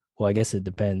dude? Well, I guess it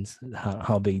depends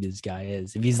how big this guy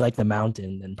is. If he's like the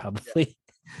mountain, then Yeah,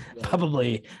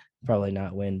 probably yeah, yeah. probably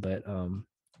not win. But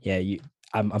yeah,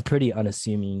 I'm pretty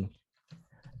unassuming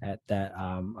at that.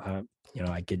 I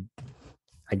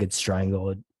could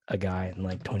strangle a guy in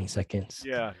like 20 seconds.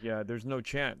 Yeah, yeah. There's no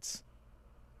chance.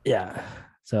 Yeah.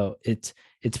 So it's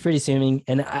pretty assuming.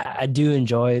 And I do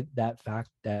enjoy that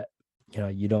fact that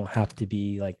you don't have to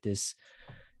be like this,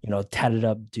 tatted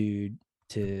up dude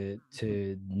to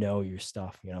know your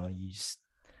stuff.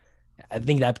 I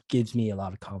think that gives me a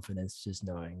lot of confidence just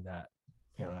knowing that,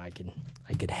 I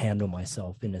could handle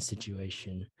myself in a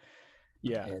situation.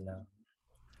 Yeah, And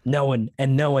no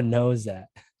one knows that.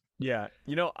 yeah.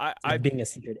 It's like being a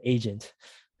secret agent.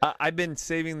 I've been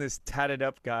saving this tatted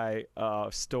up guy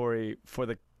story for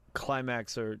the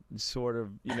climax or sort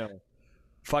of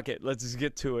fuck it, let's just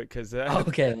get to it because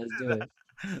Okay, let's do it.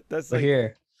 that's We're like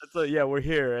here. that's like, yeah, we're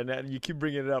here and you keep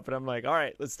bringing it up and I'm like, all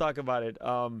right, let's talk about it.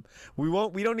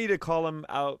 We don't need to call him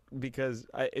out because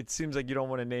it seems like you don't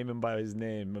want to name him by his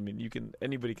name. I mean,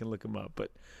 anybody can look him up, but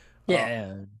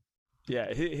Yeah, uh, yeah.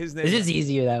 yeah, his It's name just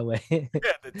easier that way. yeah,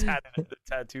 the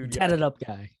tattooed guy. Tatted up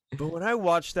guy. But when I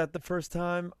watched that the first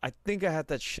time, I think I had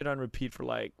that shit on repeat for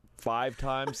like 5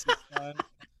 times, 6 times.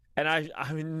 And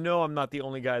I mean, no, I'm not the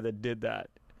only guy that did that.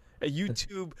 A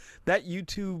YouTube, that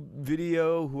YouTube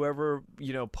video, whoever,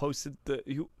 posted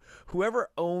whoever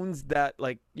owns that,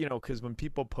 like, because when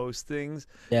people post things,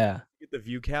 Yeah. get the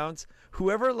view counts,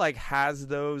 whoever like has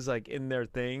those like in their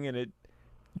thing and it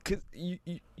because you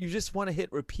just want to hit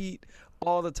repeat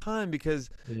all the time because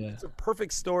Yeah. it's a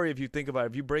perfect story if you think about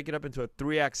it. If you break it up into a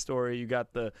 3 act story, you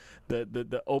got the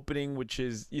opening, which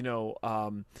is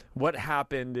what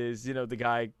happened is the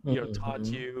guy taunts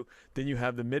Mhm. you. Then you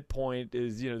have the midpoint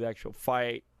is the actual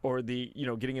fight or the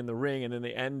getting in the ring, and then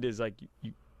the end is like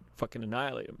you fucking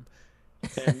annihilate him.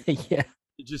 And Yeah.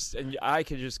 I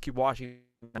could just keep watching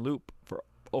loop for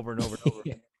over and over and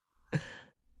over.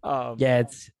 Um, Yeah,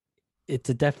 it's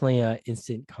a definitely a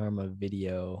instant karma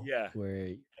video yeah, where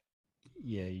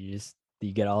yeah, you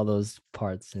get all those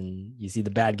parts and you see the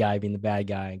bad guy being the bad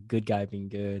guy, good guy being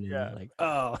good, and yeah. you're like,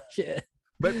 oh shit.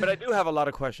 But I do have a lot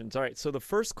of questions. All right. So the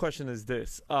first question is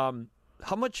this: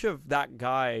 how much of that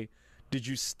guy did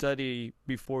you study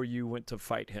before you went to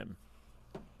fight him?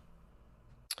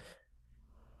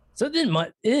 So it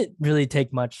didn't really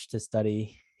take much to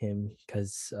study him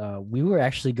because we were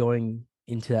actually going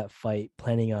into that fight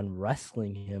planning on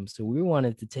wrestling him. So we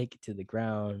wanted to take it to the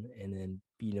ground and then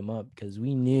beat him up because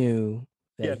we knew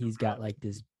that Yeah. No ground.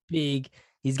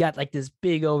 he's got like this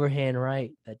big overhand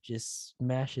right that just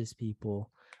smashes people.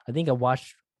 I think I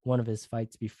watched one of his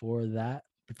fights before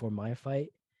my fight,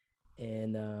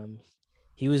 and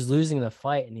he was losing the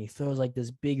fight and he throws like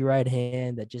this big right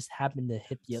hand that just happened to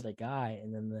hit the other guy,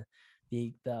 and then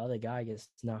the other guy gets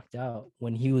knocked out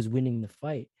when he was winning the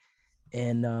fight.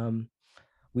 And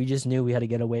we just knew we had to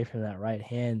get away from that right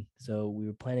hand, so we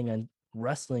were planning on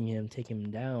wrestling him, taking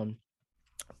him down.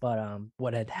 But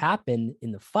what had happened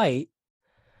in the fight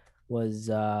was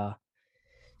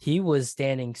he was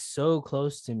standing so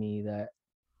close to me that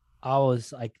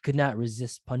I could not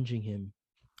resist punching him.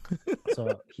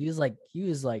 So he was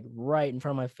like right in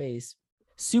front of my face,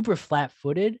 super flat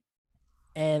footed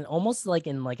and almost like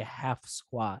in like a half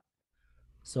squat.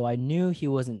 So I knew he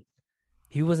wasn't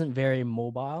very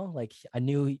mobile. Like I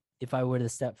knew if I were to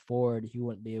step forward, he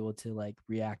wouldn't be able to like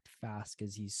react fast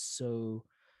because he's so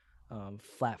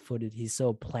flat footed. He's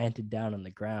so planted down on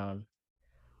the ground.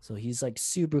 So he's like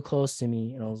super close to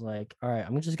me, and I was like, all right,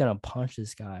 I'm just gonna punch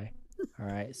this guy. All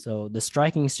right. So the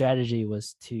striking strategy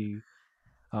was to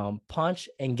punch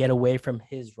and get away from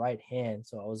his right hand.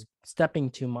 So I was stepping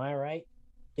to my right,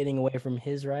 getting away from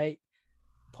his right,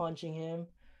 punching him,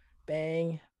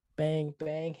 bang, bang,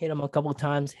 bang, hit him a couple of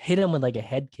times, hit him with like a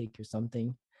head kick or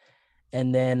something.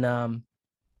 And then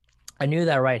I knew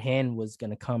that right hand was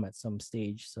gonna come at some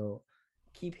stage. So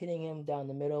keep hitting him down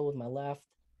the middle with my left,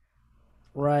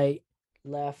 right,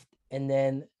 left, and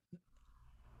then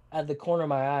at the corner of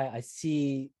my eye, I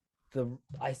see the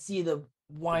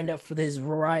wind up for his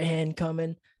right hand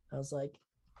coming. I was like,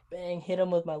 bang, hit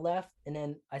him with my left, and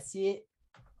then I see it,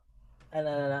 and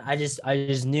then I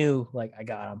just knew like I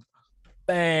got him.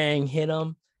 Bang, hit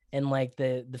him, and like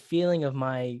the feeling of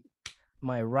my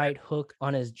right hook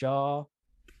on his jaw,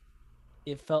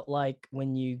 it felt like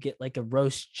when you get like a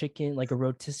roast chicken, like a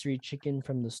rotisserie chicken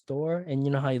from the store, and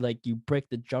you know how you break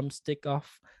the drumstick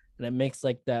off and it makes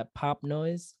like that pop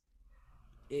noise.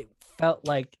 It felt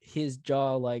like his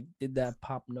jaw like did that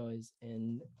pop noise,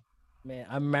 and man,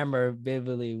 I remember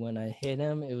vividly when I hit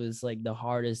him, it was like the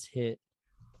hardest hit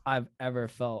I've ever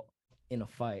felt in a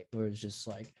fight, where it's just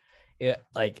it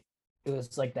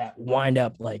was like that wind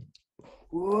up like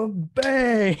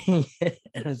bang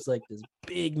and it's like this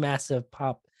big massive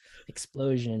pop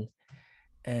explosion.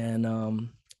 And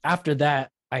after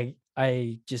that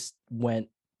I just went,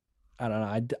 I don't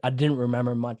know, I didn't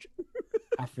remember much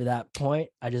after that point.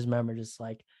 I just remember just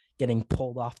like getting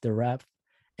pulled off the ref,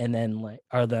 and then like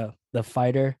or the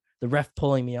fighter, the ref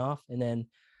pulling me off, and then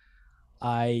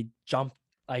I jumped.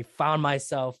 I found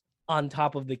myself on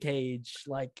top of the cage,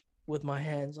 like with my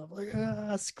hands up, like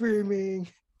screaming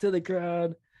to the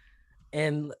crowd.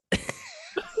 And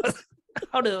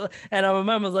how did and I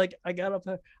remember like I got up,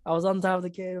 I was on top of the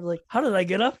cage. I was like, how did I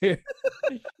get up here?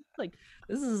 Like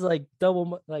this is like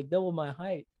double my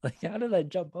height. Like how did I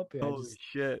jump up here? I Holy just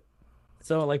shit.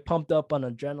 so like pumped up on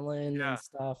adrenaline and Yeah.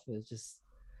 stuff. It's just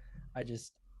I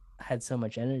just had so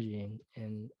much energy,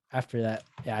 and after that,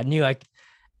 yeah, I knew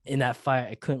in that fight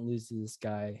I couldn't lose to this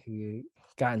guy who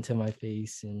got into my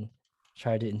face and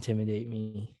tried to intimidate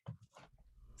me.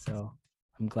 So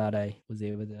I'm glad I was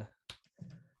able to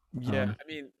Yeah, um I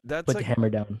mean, that's put the like hammer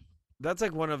down.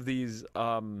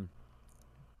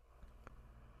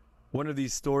 one of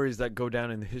these stories that go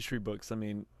down in the history books. I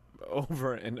mean,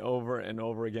 over and over and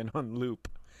over again on loop.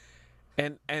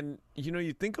 And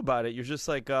you think about it, you're just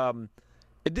like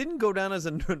it didn't go down as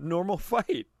a normal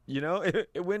fight,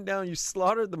 It went down, you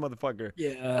slaughtered the motherfucker.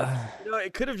 Yeah.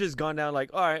 It could have just gone down like,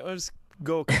 all right, let's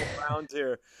go a couple rounds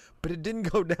here, but it didn't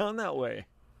go down that way.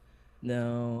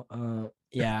 No,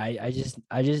 yeah, I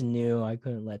just knew I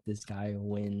couldn't let this guy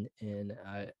win, and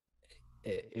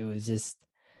it was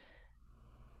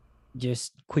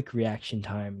just quick reaction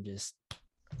time. Just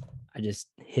I just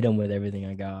hit him with everything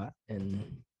I got,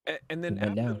 and And he then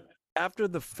went down. after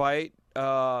the fight,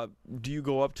 do you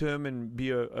go up to him and be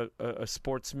a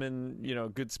sportsman,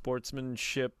 good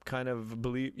sportsmanship kind of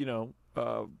believe, you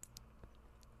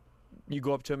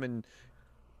go up to him and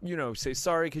say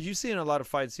sorry, because you see in a lot of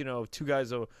fights, two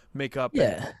guys will make up, and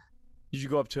Yeah. did you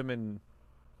go up to him and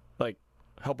like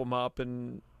help him up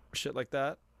and shit like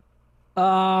that?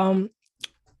 Um,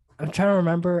 I'm trying to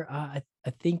remember. I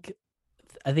think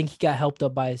he got helped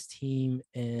up by his team,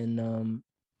 and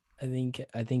I think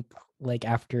like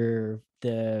after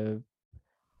the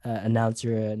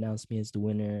announcer announced me as the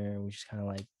winner, we just kind of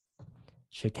like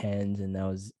shook hands, and that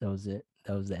was it.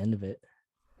 That was the end of it.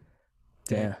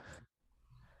 Damn. Yeah,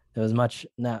 there was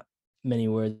not many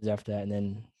words after that, and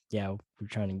then yeah, we're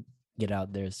trying to get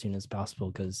out there as soon as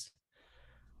possible because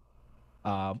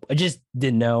I just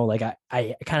didn't know. Like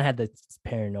I kind of had this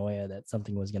paranoia that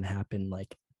something was gonna happen,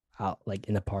 like out like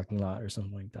in the parking lot or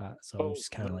something like that. So I was Oh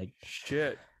just kind of no like,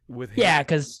 shit, with him. yeah,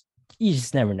 because you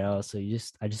just never know. So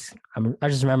I just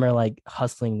remember like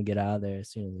hustling to get out of there as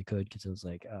soon as I could, because it was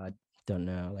like I don't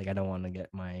know, like I don't want to get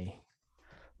my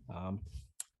um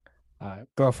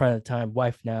girlfriend at the time,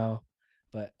 wife now,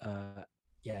 but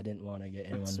yeah, I didn't want to get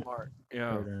That's anyone smart.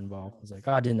 Yeah. hurt or involved. I was like,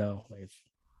 oh, I didn't know, like,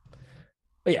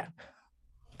 but yeah,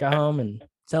 got home and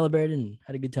celebrated and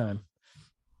had a good time.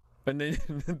 And then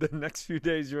the next few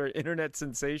days, you're an internet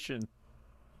sensation.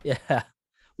 Yeah.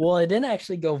 Well, it didn't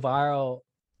actually go viral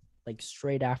like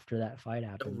straight after that fight Oh,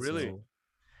 happened. really? So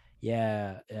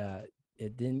yeah,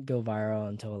 it didn't go viral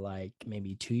until like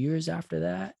maybe 2 years after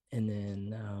that. And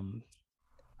then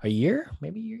a year,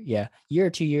 maybe a year. Yeah, year or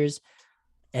 2 years.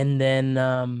 And then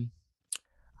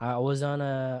I was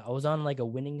on like a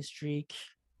winning streak.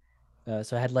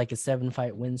 So I had like a 7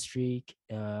 fight win streak.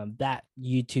 That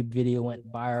YouTube video went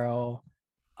viral.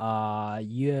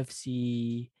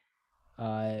 UFC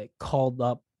called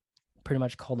up pretty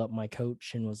much called up my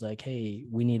coach and was like, "Hey,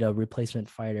 we need a replacement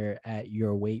fighter at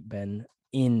your weight, Ben,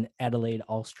 in Adelaide,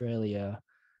 Australia."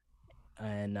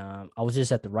 And I was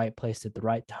just at the right place at the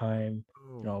right time.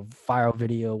 You Oh, know, viral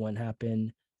video when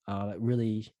happened. It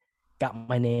really got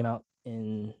my name out,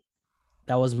 and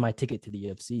that was my ticket to the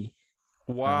UFC.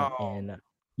 wow. And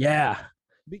yeah,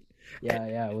 Be- and,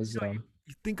 yeah, it was. you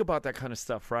think about that kind of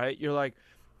stuff, right? You're like,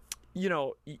 you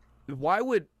know, why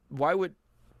would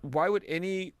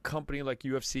any company like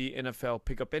UFC, NFL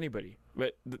pick up anybody?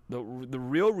 But the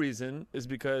real reason is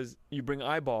because you bring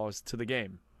eyeballs to the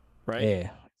game, right? Yeah,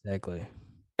 exactly.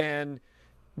 And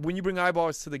when you bring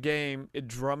eyeballs to the game, it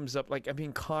drums up. Like, I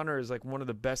mean, Connor is like one of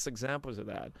the best examples of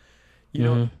that. You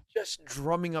know, Hmm. just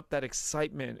drumming up that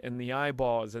excitement and the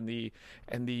eyeballs and the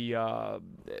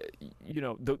you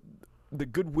know the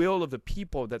goodwill of the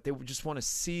people that they would just want to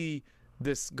see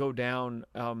this go down.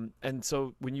 And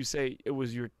so when you say it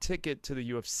was your ticket to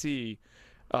the UFC,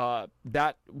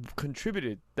 that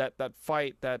contributed, that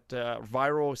fight, that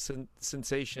viral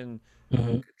sensation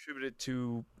Hmm. contributed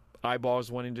to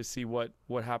eyeballs wanting to see what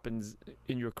happens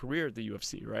in your career at the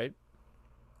UFC, right?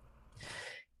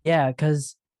 Yeah,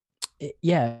 because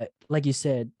yeah, like you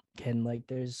said, Ken, like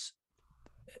there's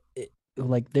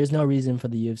no reason for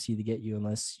the UFC to get you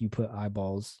unless you put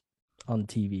eyeballs on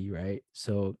TV, right?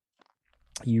 So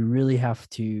you really have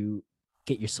to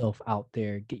get yourself out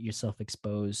there, get yourself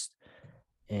exposed,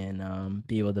 and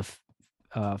be able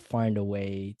to find a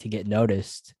way to get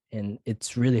noticed. And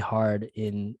it's really hard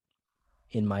in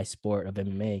my sport of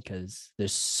MMA because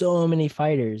there's so many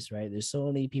fighters, right? There's so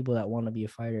many people that want to be a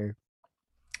fighter,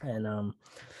 and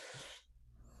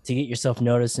to get yourself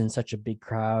noticed in such a big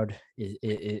crowd,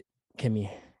 it can be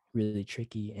really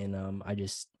tricky. And I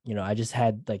just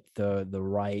had like the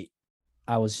right.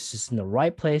 I was just in the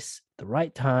right place, the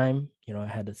right time. I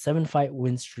had a 7 fight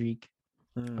win streak,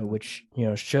 Mm. which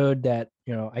showed that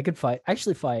I could fight,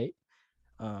 actually fight.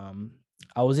 Um,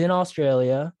 I was in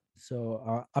Australia,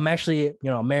 so I'm actually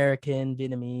American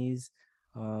Vietnamese,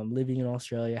 living in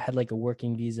Australia. I had like a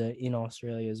working visa in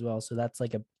Australia as well, so that's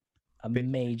like a Big.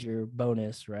 major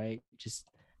bonus, right? Just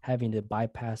having to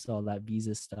bypass all that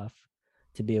visa stuff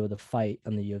to be able to fight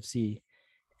on the UFC.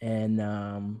 And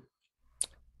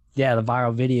yeah, the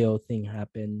viral video thing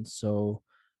happened. So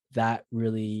that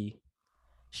really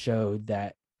showed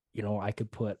that, I could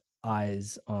put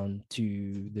eyes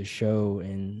onto the show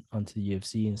and onto the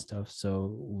UFC and stuff.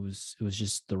 So it was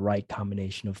just the right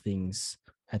combination of things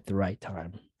at the right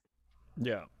time.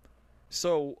 Yeah.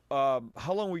 So,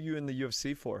 how long were you in the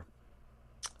UFC for?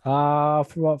 For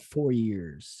about 4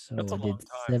 years. That's So a I long did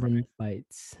time, right? 7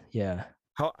 fights. Yeah.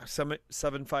 How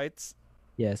seven fights?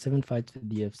 Yeah, 7 fights with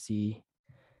the UFC.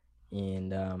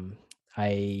 And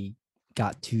I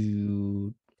got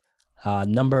to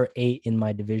number 8 in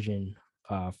my division,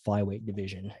 flyweight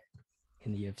division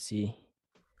in the UFC.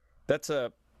 That's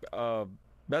a uh,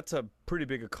 that's a pretty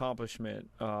big accomplishment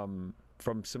from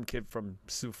some kid from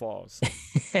Sioux Falls.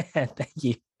 Thank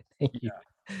you. Thank you.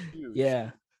 Yeah, huge.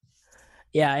 Yeah.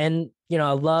 Yeah. And,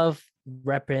 I love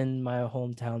repping my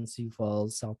hometown, Sioux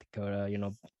Falls, South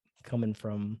Dakota, coming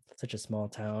from such a small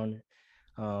town,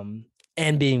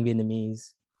 and being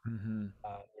Vietnamese. Hmm.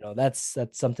 That's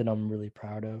something I'm really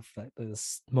proud of. Like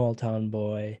this small town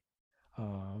boy,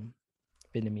 um,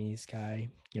 Vietnamese guy,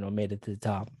 made it to the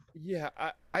top. Yeah,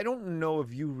 I don't know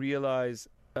if you realize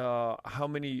how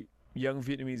many young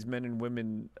Vietnamese men and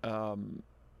women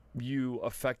you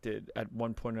affected at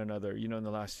one point or another, in the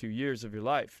last few years of your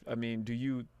life. I mean, do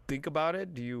you think about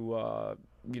it? Do you,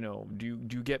 do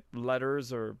you get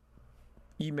letters or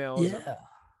emails? Or, Yeah.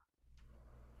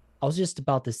 I was just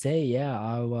about to say, yeah,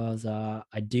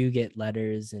 I do get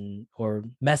letters and or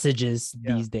messages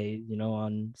yeah. these days,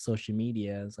 on social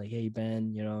media. It's like, hey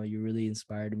Ben, you really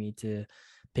inspired me to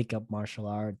pick up martial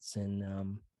arts,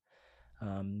 and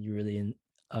you're really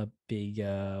a big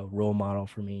role model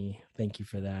for me. Thank you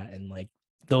for that. And like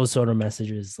those sort of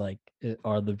messages like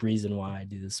are the reason why I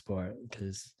do this sport,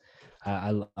 because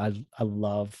I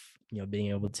love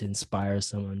being able to inspire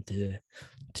someone to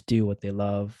do what they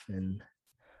love. And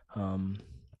um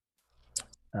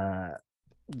uh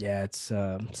yeah, it's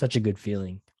such a good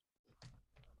feeling.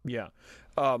 Yeah.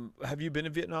 Have you been to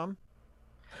Vietnam?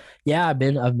 Yeah, I've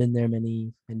been there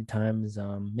many times,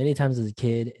 many times as a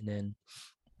kid, and then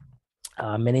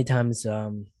many times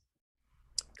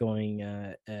going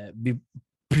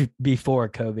before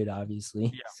COVID,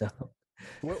 obviously. Yeah. So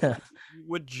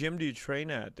What gym do you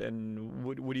train at, and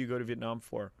what do you go to Vietnam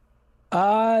for?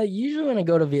 usually when I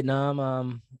go to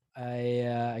Vietnam,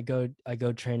 I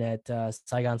go train at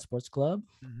Saigon Sports Club,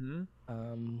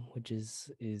 Mm-hmm. which is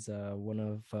one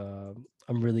of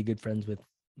I'm really good friends with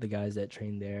the guys that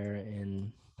train there,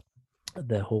 and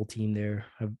the whole team there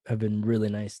have been really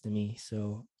nice to me.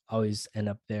 So I always end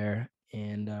up there,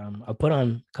 and I put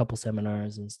on a couple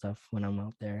seminars and stuff when I'm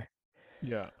out there.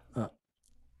 Yeah. Uh,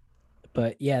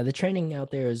 but yeah, the training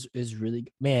out there is really,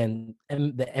 man.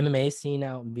 And the MMA scene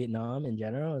out in Vietnam in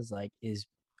general is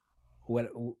when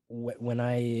when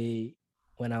I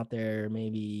went out there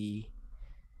maybe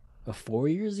 4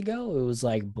 years ago, it was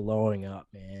like blowing up,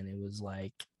 man. It was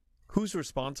like, Who's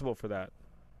responsible for that?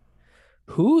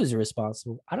 who is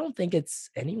responsible? I don't think it's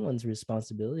anyone's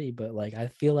responsibility, but like I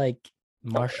feel like Oh,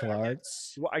 martial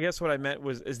arts. well, I guess what I meant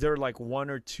was, is there like one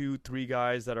or two, three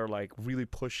guys that are like really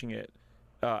pushing it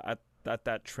at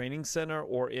that training center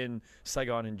or in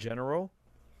Saigon in general?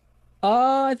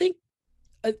 I think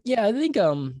yeah, I think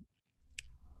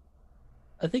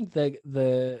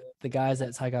the guys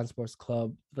at Saigon Sports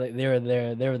Club, like they were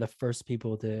the first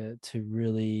people to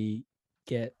really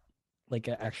get like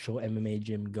an actual MMA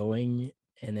gym going,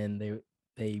 and then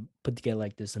they put together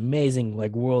like this amazing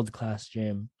like world class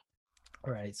gym.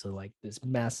 All right, so like this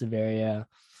massive area,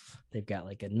 they've got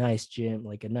like a nice gym,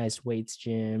 like a nice weights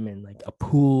gym, and like a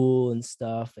pool and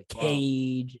stuff, a Wow.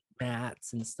 cage,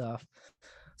 mats and stuff.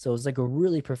 So it's like a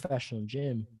really professional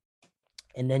gym.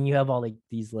 And then you have all like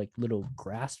these like little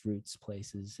grassroots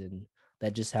places and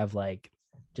that just have like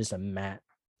just a mat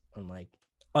on like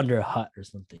under a hut or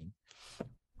something.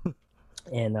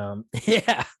 And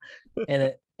yeah,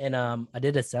 and I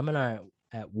did a seminar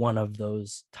at one of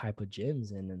those type of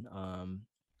gyms, and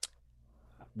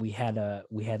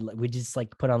we just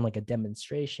like put on like a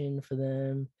demonstration for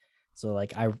them. So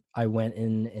like I went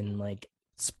in and like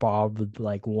sparred with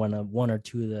like one or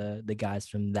two of the guys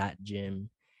from that gym,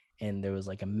 and there was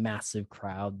like a massive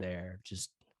crowd there just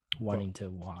Well, wanting to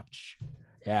watch.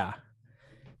 Yeah.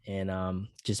 And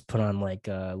just put on like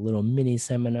a little mini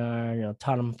seminar,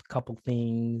 taught them a couple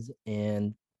things.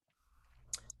 And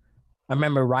I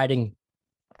remember riding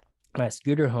my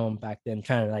scooter home back then,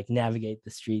 trying to like navigate the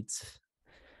streets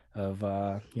of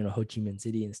Ho Chi Minh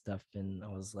City and stuff. And I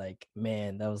was like,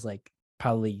 man, that was like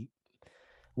probably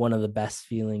one of the best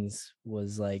feelings,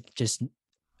 was like just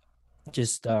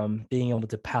being able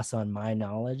to pass on my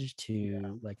knowledge yeah.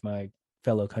 to like my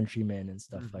fellow countrymen and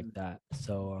stuff like Hmm. that.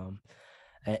 So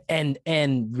and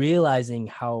realizing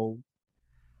how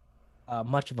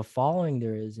much of a following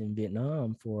there is in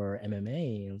Vietnam for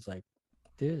MMA. It was like,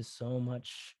 there's so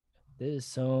much there's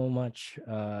so much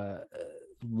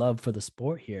love for the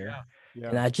sport here.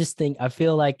 And Yeah. I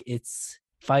feel like it's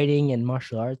fighting and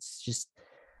martial arts, just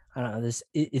I don't know,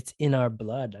 it's in our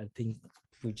blood. I think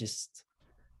we just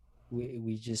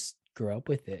we just grew up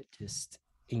with it, just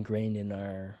ingrained in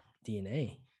our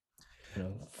DNA,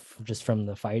 just from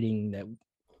the fighting that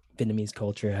Vietnamese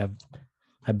culture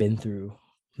have been through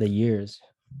the years.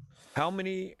 How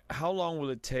long will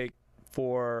it take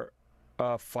for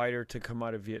a fighter to come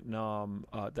out of Vietnam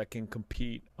that can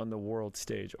compete on the world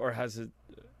stage, or have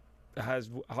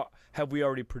we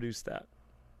already produced that?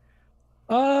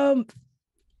 um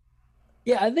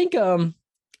yeah, I think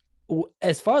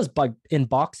as far as like in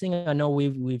boxing, I know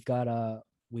we've got a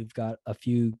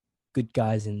few good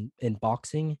guys in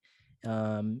boxing.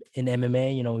 In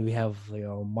MMA, we have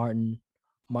Martin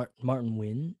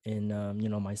Nguyen,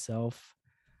 and myself,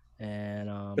 and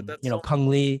But that's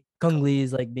only Kung Lee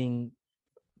is like being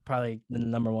probably the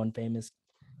number one famous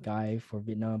guy for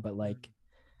Vietnam, but like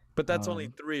but that's only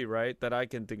um three, right? That I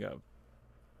can think of.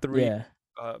 Three yeah,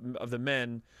 of the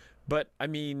men. But I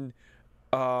mean,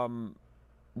 um,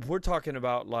 we're talking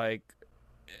about like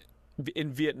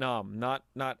in Vietnam, not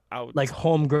like out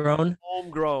homegrown.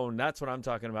 homegrown. That's what I'm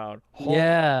talking about. Home.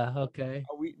 Yeah, okay.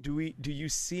 Do you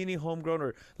see any homegrown?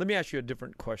 Or let me ask you a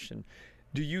different question.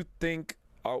 Do you think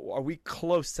are we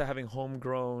close to having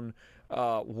homegrown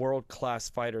world class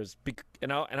fighters?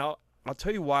 I'll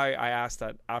tell you why I asked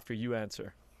that after you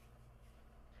answer.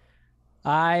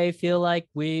 I feel like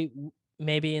we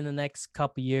maybe in the next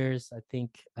couple years, I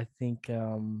think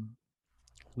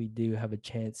we do have a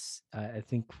chance. I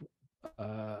think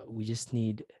we just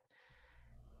need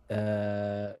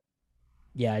uh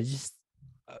yeah,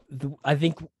 I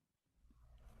think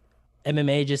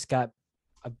MMA just got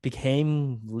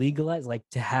became legalized, like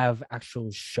to have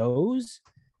actual shows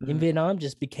in Mm. Vietnam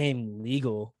just became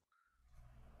legal.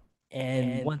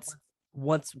 And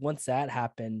once that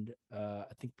happened, I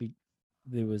think we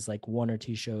there was like one or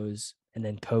two shows, and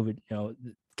then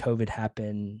COVID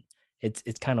happened.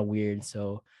 It's kind of weird.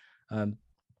 So um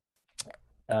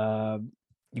um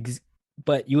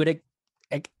but you would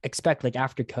expect like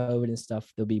after COVID and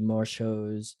stuff, there'll be more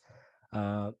shows,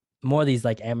 uh, more of these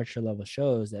like amateur level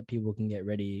shows that people can get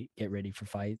ready for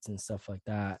fights and stuff like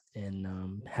that, and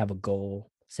have a goal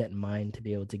set in mind to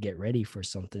be able to get ready for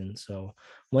something. So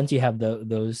once you have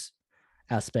those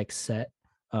aspects set,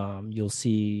 you'll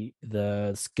see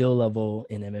the skill level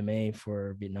in MMA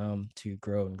for Vietnam to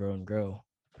grow and grow and grow.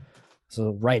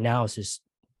 So right now it's just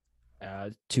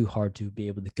too hard to be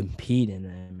able to compete in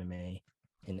MMA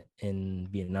in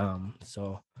Vietnam.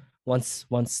 So once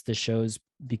the shows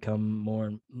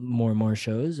become more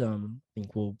shows, I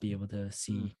think we'll be able to Mm.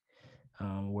 see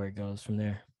where it goes from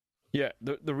there. Yeah,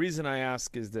 the reason I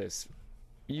ask is this: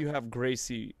 you have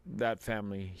Gracie, that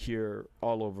family here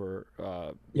all over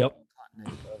Yep.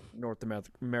 continent of North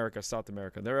America, South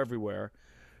America. They're everywhere.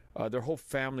 Their whole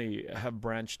family have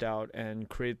branched out and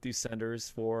created these centers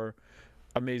for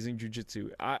amazing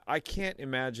jujitsu. I can't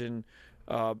imagine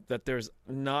that there's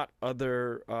not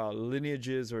other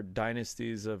lineages or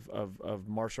dynasties of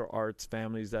martial arts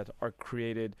families that are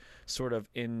created sort of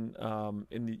in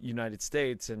the United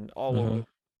States and all Mm-hmm. over,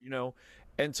 you know.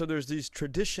 And so there's these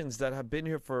traditions that have been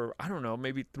here for, I don't know,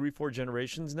 maybe 3, 4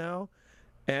 generations now.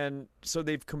 And so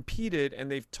they've competed and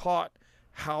they've taught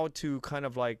how to kind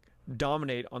of like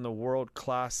dominate on the world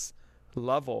class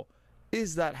level.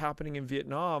 Is that happening in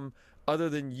Vietnam other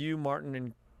than you, Martin,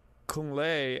 and Kung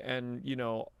Lei, and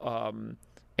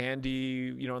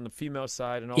Andy, on the female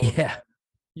side, and all of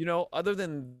Yeah. other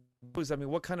than those? I mean,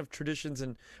 what kind of traditions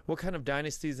and what kind of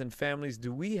dynasties and families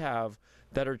do we have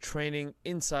that are training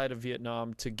inside of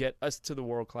Vietnam to get us to the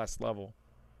world class level?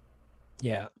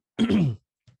 Yeah.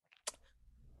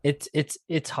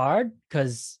 It's hard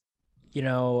because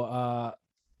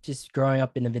just growing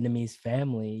up in a Vietnamese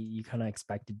family, you kind of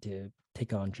expected to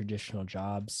take on traditional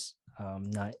jobs,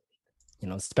 not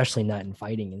especially not in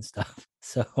fighting and stuff.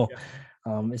 So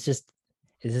Yeah. it's just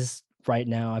right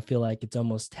now I feel like it's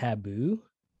almost taboo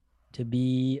to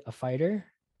be a fighter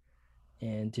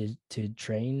and to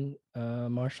train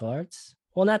martial arts.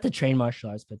 Well, not to train martial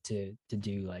arts, but to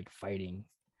do like fighting.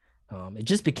 It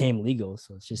just became legal,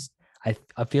 so it's just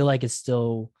I feel like it's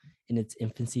still in its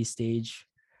infancy stage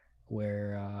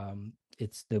where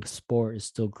it's the sport is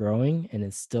still growing and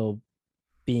it's still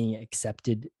being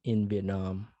accepted in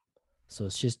Vietnam. So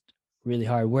it's just really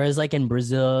hard. Whereas like in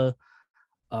Brazil,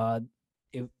 uh,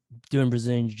 it, doing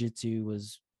Brazilian jiu-jitsu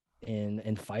was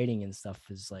and fighting and stuff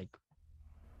is like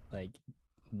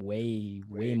way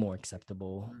more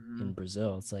acceptable Mm-hmm. in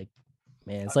Brazil. It's like,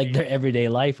 man, I it's like mean, their everyday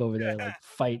life over there, yeah, like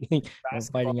fighting,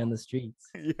 basketball. fighting on the streets.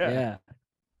 Yeah. Yeah,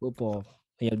 football.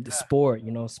 The Yeah. sport,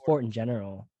 sport in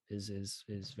general is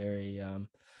very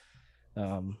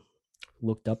um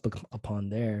looked up upon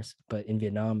there. But in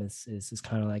Vietnam, is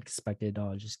kind of like expected.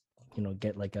 Oh, just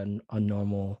get like a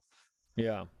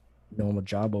Yeah. normal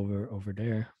job over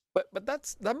there. But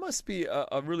that must be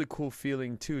a really cool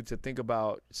feeling too, to think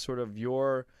about sort of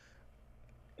your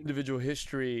individual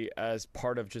history as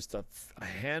part of just a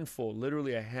handful,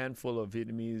 literally a handful of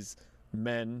Vietnamese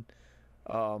men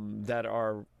that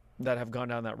have gone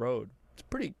down that road. It's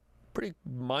pretty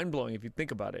mind blowing if you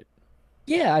think about it.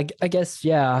 Yeah, I guess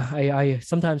yeah. I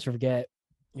sometimes forget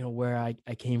where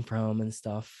I came from and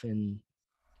stuff, and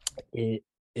it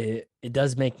it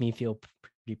does make me feel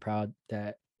pretty proud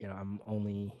that I'm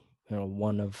only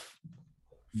one of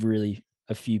really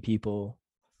a few people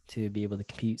to be able to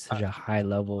compete Uh, such a high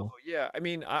level. yeah, I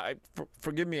mean,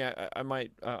 forgive me, I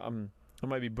might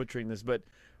be butchering this, but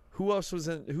who else was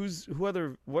in? What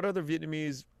other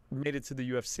Vietnamese made it to the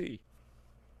UFC?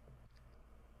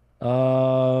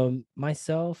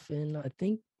 Myself and I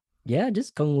think yeah,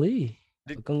 just Kung Lee.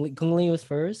 Did, Kung Lee was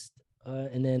first,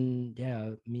 and then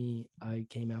yeah, me I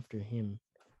came after him.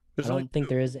 I there's only don't think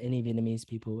two, there is any Vietnamese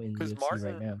people in because UFC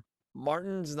right now.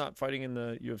 Martin's not fighting in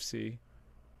the UFC.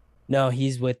 No,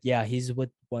 he's with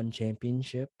one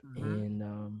championship, Mm-hmm.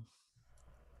 and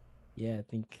yeah, I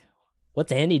think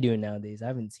what's Andy doing nowadays? I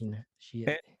haven't seen her.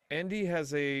 Andy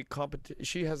has a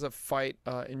She has a fight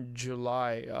in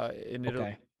July in Italy.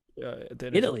 Okay. At the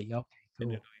end of July Italy. Okay, in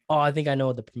cool. Italy. Oh, I think I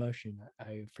know the promotion.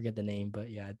 I forget the name, but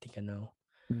yeah, I think I know.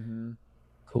 Mm-hmm.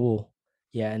 Cool.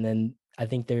 Yeah, and then I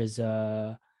think there's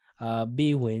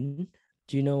B Win.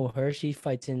 Do you know her? She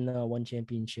fights in one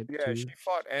championship Yeah, she too.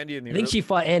 fought Andy in the I think early. she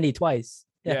fought Andy twice.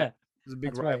 Yeah, Yeah, it was a big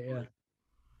that's right. Yeah, rivalry.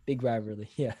 big rivalry.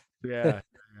 Yeah. Yeah,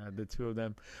 yeah, the two of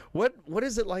them. What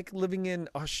is it like living in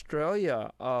Australia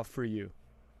for you?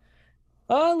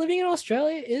 Living in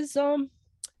Australia is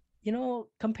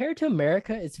compared to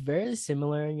America, it's very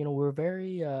similar. We're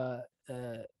very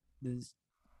there's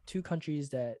two countries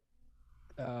that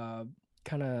uh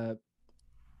kind of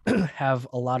have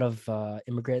a lot of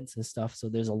immigrants and stuff. So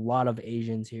there's a lot of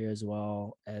Asians here as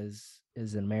well as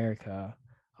in America.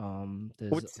 What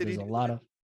There's city a do you lot live of.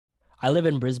 I live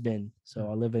in Brisbane, in? so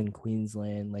I live in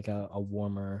Queensland, like a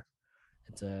warmer.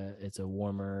 It's a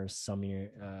warmer,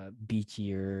 sunnier,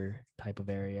 beachier type of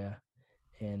area,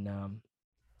 and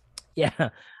yeah,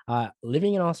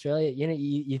 living in Australia,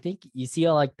 you think you see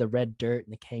all like the red dirt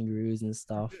and the kangaroos and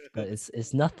stuff, but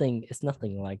it's nothing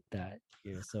like that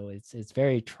here. So it's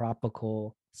very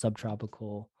tropical,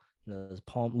 subtropical. There's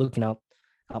palm looking out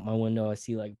my window, I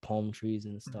see like palm trees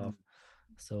and stuff. Mhm.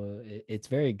 So it's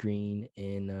very green,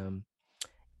 and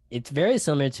it's very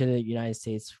similar to the United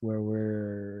States, where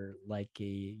we're like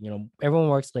everyone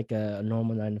works like a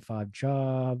normal 9 to 5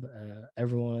 job.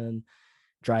 Everyone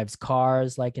drives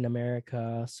cars like in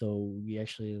America. So we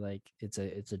actually like it's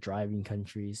a driving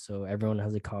country. So everyone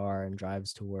has a car and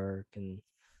drives to work and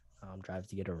drives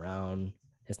to get around.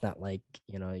 It's not like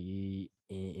you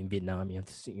in Vietnam you have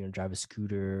to drive a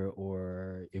scooter,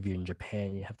 or if you're in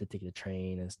Japan you have to take the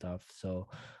train and stuff. So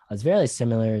it's very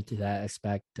similar to that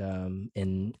aspect. And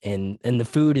the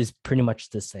food is pretty much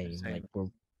the The same. Like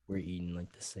same. we're eating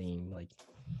like the same like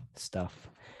stuff.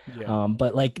 Yeah.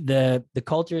 But like the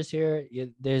cultures here,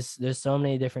 there's so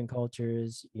many different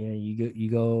cultures. You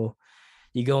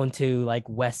go into like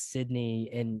West Sydney,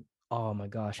 and oh my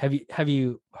gosh, have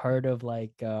you heard of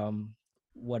like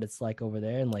what it's like over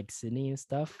there in like Sydney and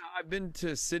stuff? I've been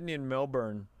to Sydney and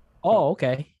Melbourne Oh,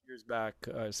 okay. years back.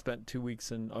 Spent 2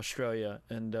 weeks in Australia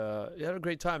and had a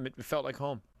great time. It felt like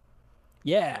home.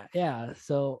 Yeah, yeah.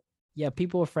 So yeah,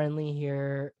 people are friendly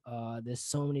here. There's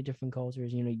so many different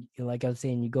cultures. Like I was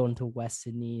saying, you go into West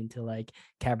Sydney, into like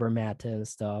Cabramatta and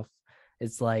stuff.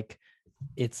 It's like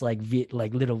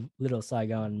like little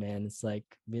Saigon, man. It's like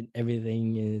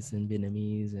everything is in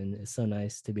Vietnamese, and it's so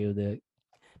nice to be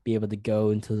able to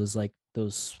go into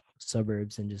those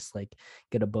suburbs and just like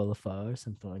get a bowl of pho or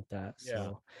something like that. Yeah.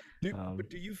 So But um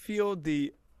do you feel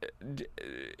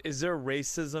is there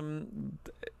racism?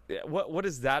 What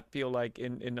does that feel like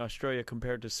in Australia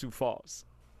compared to Sioux Falls?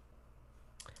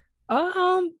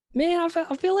 man,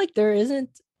 I feel like there isn't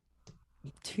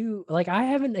too like I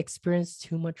haven't experienced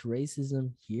too much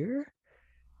racism here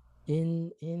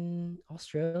in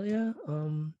Australia.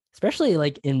 Especially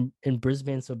like in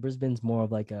Brisbane. So Brisbane's more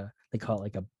of like they call it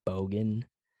like a bogan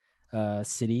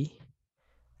city.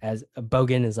 As a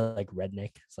bogan is like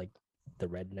redneck. It's like the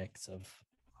rednecks of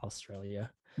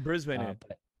Australia. Brisbane is.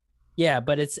 But yeah,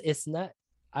 but it's not.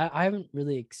 I haven't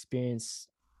really experienced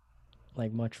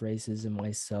like much racism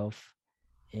myself,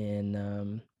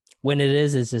 and when it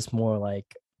is, it's just more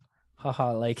like,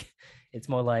 haha, like it's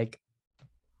more like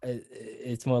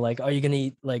it's more like, are you gonna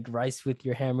eat like rice with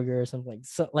your hamburger or something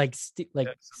like Yeah,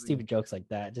 something. stupid jokes like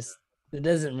that. Just it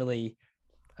doesn't really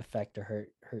affect or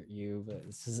hurt you, but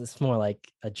it's more like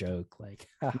a joke, like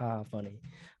haha, funny.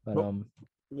 But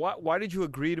But why did you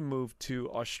agree to move to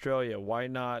Australia? Why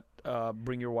not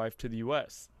bring your wife to the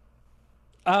U.S.?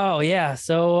 oh yeah,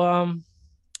 so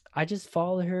I just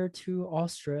followed her to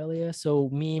Australia. So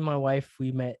me and my wife,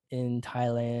 we met in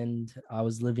Thailand. I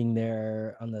was living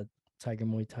there on the Tiger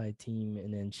Muay Thai team,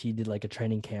 and then she did like a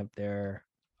training camp there,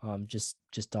 just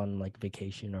on like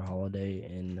vacation or holiday,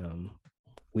 and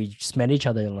we just met each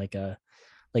other in like a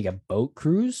boat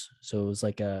cruise. So it was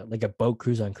like a boat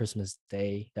cruise on Christmas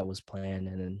Day that was planned,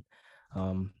 and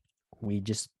then we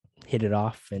just hit it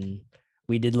off, and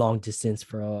we did long distance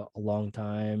for a long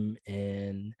time,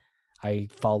 and I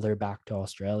followed her back to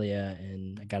Australia,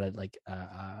 and I got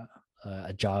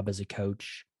a job as a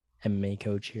coach, MMA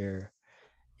coach here,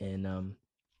 and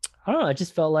I don't know, I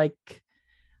just felt like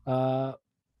uh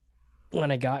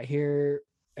when I got here,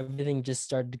 everything just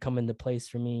started to come into place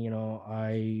for me.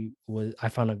 I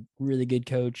found a really good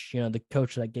coach. The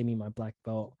coach that gave me my black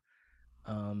belt.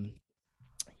 Um,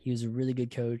 he was a really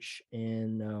good coach,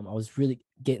 and I was really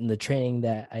getting the training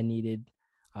that I needed.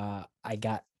 I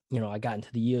got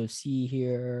into the UFC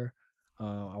here.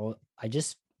 I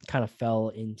just kind of fell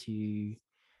into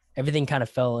everything. Kind of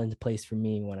fell into place for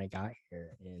me when I got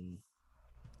here, and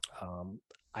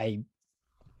I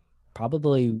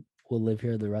probably will live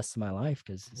here the rest of my life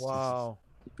because it's just Wow.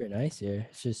 super nice here.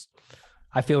 It's just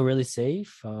I feel really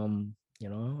safe.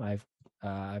 I've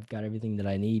got everything that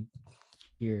I need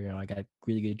here. I got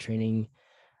really good training.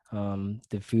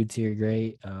 The food's here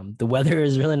great. The weather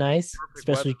is really nice, Perfect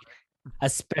weather.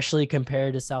 especially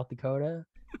compared to South Dakota.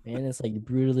 Man, it's like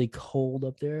brutally cold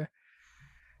up there,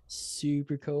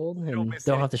 super cold, You don't and miss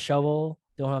don't any. have to shovel.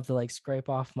 Don't have to like scrape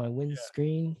off my Yeah.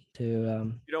 windscreen to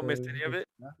You don't miss go any of get it.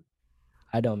 stuff.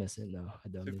 I don't miss it. No, I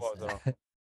don't Sioux miss Falls at all. that.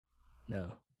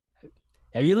 No.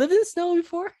 Have you lived in snow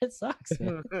before? It sucks,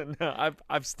 man. No,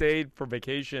 I've stayed for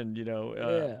vacation,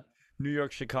 Yeah. New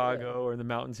York, Yeah. Chicago, or in the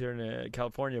mountains here in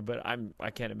California. But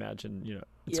I can't imagine.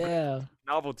 It's going to be Yeah.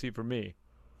 novelty for me.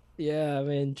 Yeah, I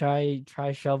mean, try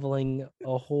shoveling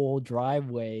a whole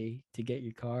driveway to get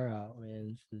your car out, man.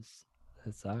 It's just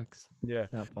it sucks. Yeah.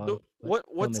 Not fun, So but what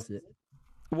don't what's miss it.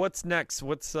 what's next?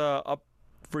 What's up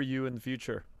for you in the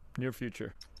future, near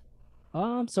future?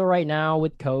 So right now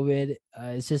with COVID,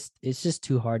 it's just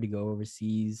too hard to go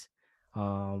overseas,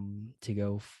 to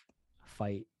go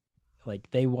fight. Like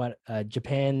they want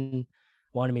Japan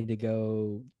wanted me to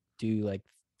go do like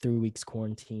 3 weeks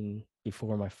quarantine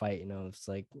before my fight, and I was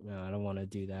like, no, I don't want to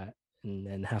do that, and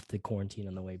then have to quarantine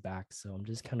on the way back. So I'm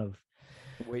just kind of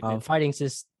Waiting it. fighting's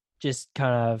just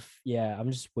kind of, yeah. I'm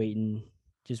just waiting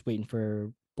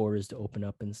for borders to open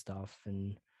up and stuff,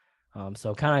 and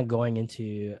so kind of going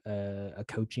into a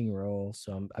coaching role.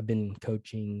 So I've been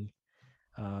coaching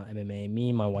MMA. Me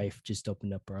and my wife just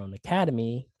opened up our own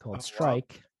academy called Oh wow!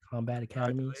 Strike Combat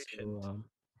Academy. So Congratulations.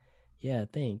 yeah,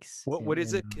 thanks. What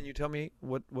is And it? Can you tell me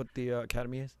what the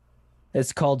academy is?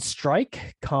 it's called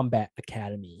Strike Combat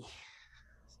Academy.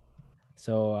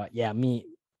 So yeah,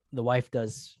 the wife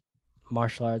does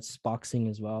martial arts, boxing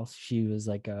as well. She was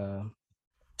like a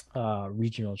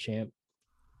regional champ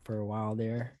for a while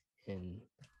there, and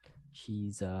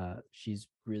she's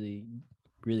really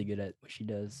good at what she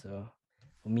does. So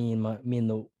me and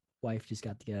the wife just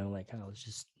got together and like, oh, let's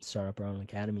just start up our own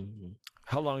academy. And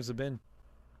How long has it been?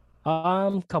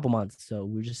 couple months. So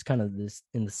we're just kind of this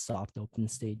in the soft open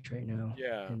stage right now.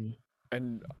 Yeah. And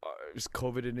And is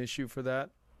COVID an issue for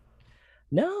that?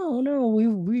 no,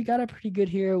 we got it pretty good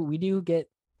here. We do get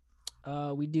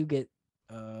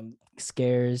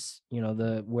scares,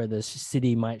 the where the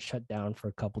city might shut down for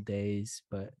a couple days,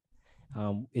 but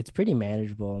it's pretty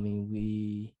manageable. I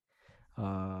mean,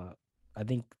 uh I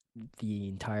think the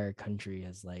entire country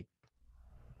has like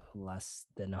less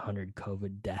than 100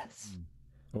 COVID deaths. Mm.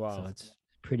 So Wow. it's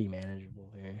pretty manageable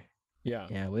here. Yeah.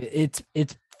 Yeah, it's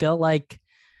felt like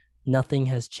nothing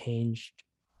has changed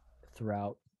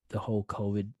throughout the whole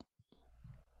COVID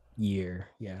year.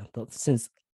 Yeah, since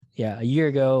a year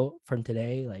ago from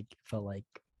today, like felt like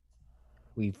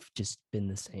we've just been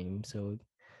the same. So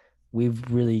we've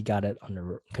really got it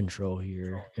under control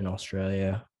here in Yeah.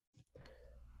 Australia.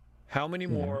 How many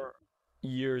Yeah. more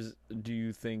years do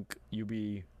you think you'll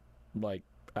be like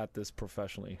at this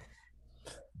professionally?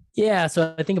 Yeah,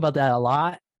 so I think about that a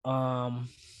lot.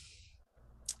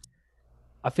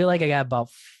 I feel like I got about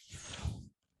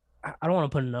I don't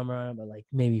want to put a number on it, but like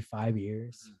maybe 5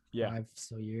 years, Yeah. 5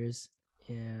 years.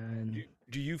 Do, And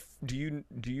do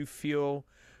you feel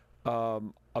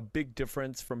a big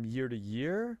difference from year to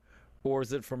year, or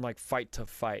is it from like fight to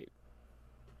fight?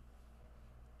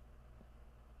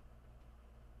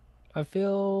 I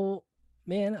feel,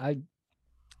 man,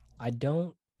 I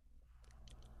don't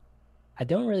I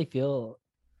don't really feel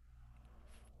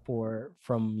for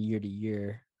from year to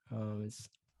year. It's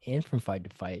and from fight to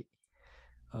fight.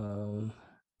 Um,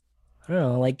 I don't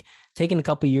know, like taking a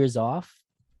couple years off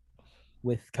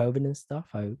with COVID and stuff.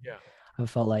 Yeah. I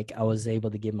felt like I was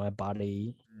able to give my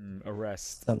body A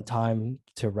rest. some time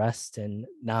to rest, and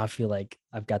now I feel like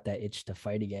I've got that itch to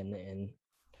fight again. And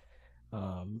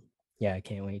um, yeah, I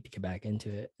can't wait to get back into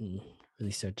it and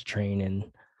really start to train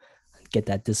and get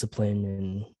that discipline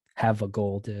and have a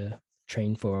goal to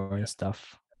train for and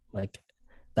stuff like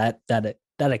that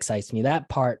excites me. That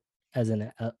part as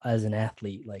an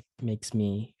athlete like makes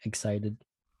me excited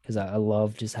because I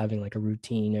love just having like a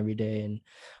routine every day and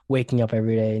waking up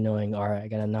every day knowing, all right, I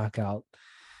gotta knock out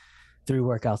 3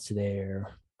 workouts today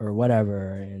or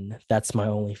whatever, and that's my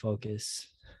only focus.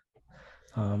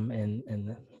 And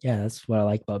yeah, that's what I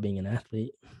like about being an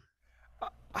athlete.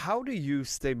 How do you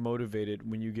stay motivated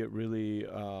when you get really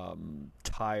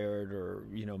tired, or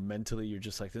mentally you're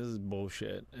just like, this is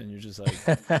bullshit, and you're just like,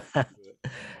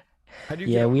 how do you get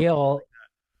Yeah, over we all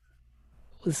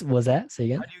was that say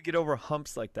how again? do you get over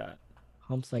humps like that?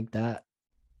 Humps like that.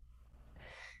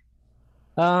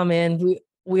 Oh man,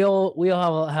 we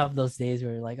all have those days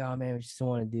where we're like, oh man, we just don't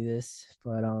want to do this.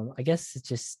 But I guess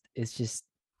it's just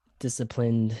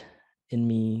disciplined in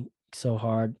me so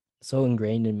hard, so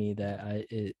ingrained in me that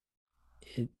it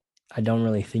I don't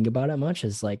really think about it much.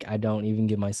 It's like I don't even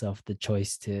give myself the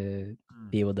choice to Mm.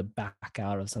 be able to back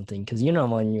out of something. Cause you know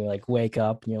when you like wake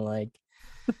up and you're like,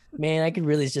 man, I could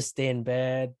really just stay in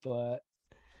bed, but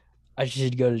I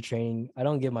should go to training. I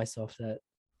don't give myself that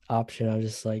option. I'm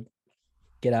just like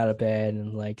get out of bed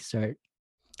and like start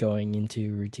going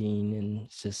into routine, and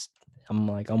it's just I'm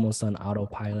like almost on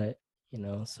autopilot.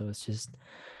 So it's just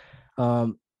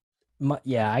um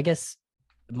yeah, I guess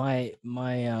my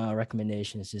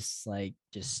recommendation is just like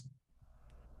just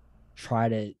try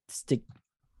to stick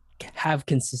have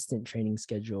consistent training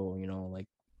schedule, like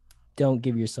don't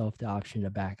give yourself the option to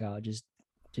back out. Just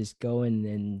go in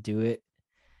and do it.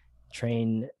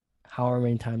 Train however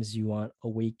many times you want a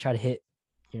week. Try to hit,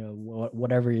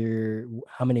 whatever your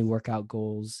how many workout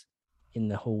goals in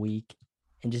the whole week,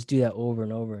 and just do that over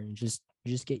and over, and just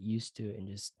get used to it, and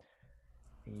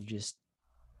you just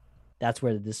that's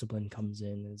where the discipline comes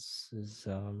in. Is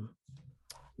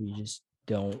you just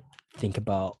don't think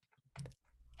about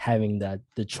having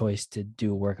the choice to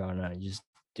do a workout or not. You just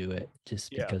do it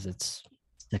just Yeah. because it's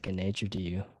second nature to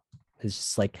you.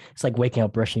 It's like waking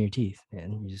up, brushing your teeth,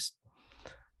 man.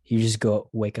 You just go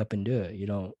wake up and do it. You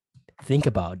don't think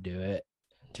about do it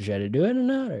to try to do it or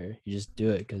not, or you just do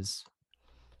it because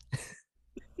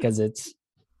it's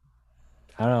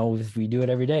I don't know if we do it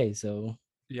every day, so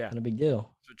Yeah. not a big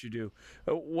deal. That's what you do.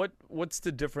 What's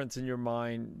the difference in your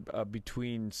mind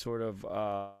between sort of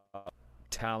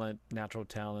talent, natural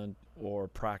talent, or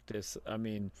practice? I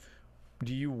mean,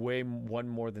 do you weigh one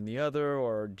more than the other,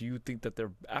 or do you think that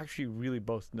they're actually really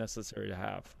both necessary to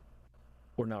have,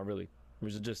 or not really? Or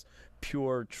is it just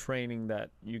pure training that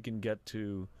you can get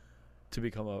to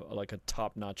become a like a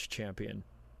top notch champion?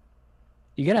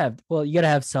 You gotta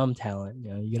have some talent.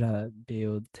 You gotta be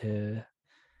able to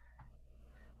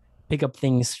pick up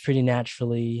things pretty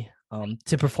naturally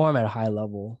to perform at a high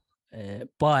level.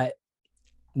 But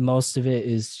most of it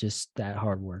is just that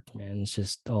hard work, man. It's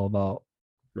just all about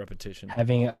Repetition.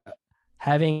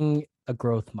 having a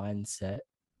growth mindset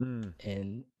Mm,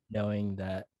 and knowing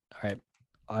that, all right,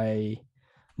 I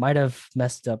might have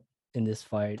messed up in this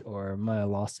fight or might have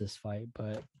lost this fight,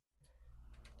 but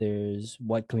there's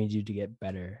what can we do to get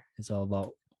better. It's all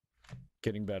about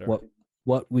getting better. what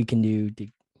what we can do to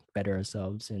better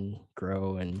ourselves and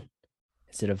grow, and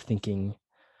instead of thinking,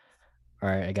 all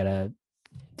right, I gotta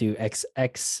do X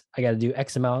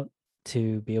amount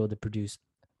to be able to produce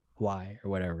Y or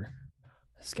whatever.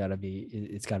 It's gotta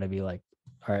be like,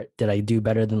 all right, did I do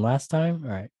better than last time?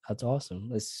 All right, that's awesome.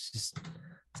 Let's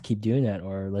keep doing that,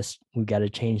 or we gotta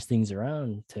change things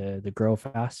around to grow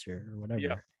faster or Yeah.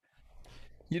 whatever.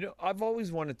 You know, I've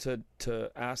always wanted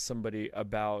to ask somebody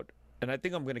about, and I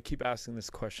think I'm going to keep asking this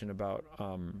question about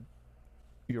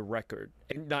your record,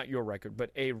 and not your record, but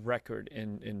a record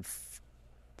in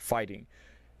fighting.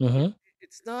 It, Mm-hmm.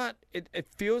 it's not. It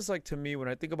feels like to me when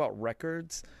I think about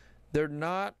records, they're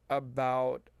not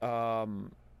about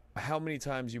how many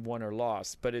times you won or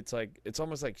lost, but it's like it's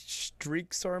almost like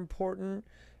streaks are important,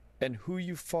 and who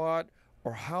you fought,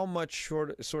 or how much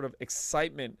sort of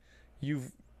excitement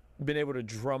you've been able to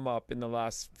drum up in the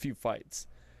last few fights.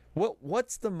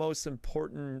 What's the most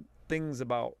important things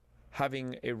about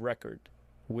having a record,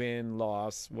 win,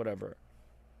 loss, whatever?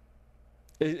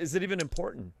 Is it even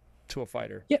important to a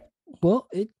fighter? Yeah. Well,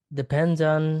 it depends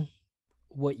on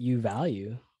what you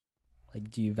value.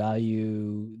 Like, do you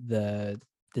value the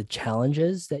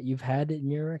challenges that you've had in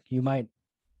your rec? You might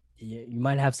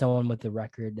have someone with a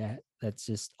record that's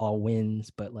just all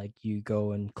wins, but like you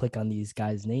go and click on these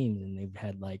guys' names and they've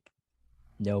had like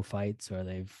no fights, or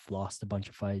they've lost a bunch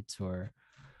of fights, or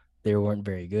they weren't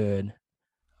very good.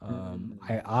 Mm,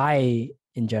 I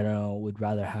in general would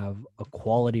rather have a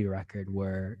quality record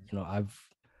where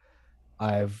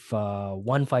I've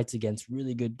won fights against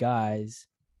really good guys,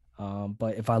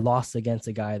 but if I lost against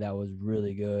a guy that was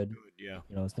really good, good, yeah.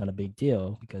 it's not a big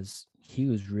deal because he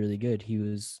was really good. He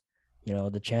was,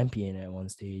 the champion at one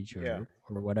stage, Yeah.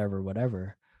 or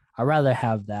whatever. I'd rather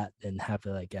have that than have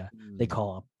like they Mm,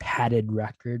 call a padded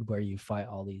record where you fight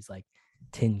all these like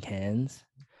tin cans.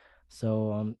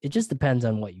 So it just depends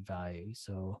on what you value.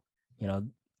 So, you know,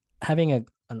 having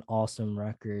an awesome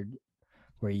record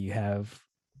where you have,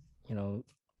 you know,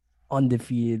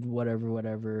 undefeated,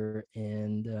 whatever,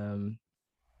 and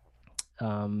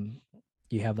um,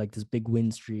 you have like this big win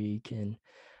streak, and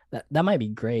that might be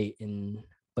great.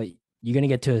 But you're gonna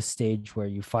get to a stage where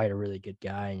you fight a really good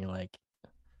guy, and you're like,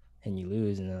 and you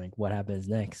lose, and then like, what happens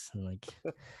next? And like,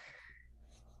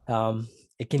 um,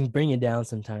 it can bring you down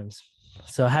sometimes.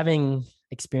 So having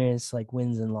experience like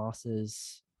wins and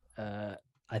losses, uh,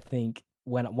 I think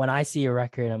when I see a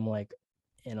record, I'm like,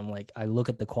 I look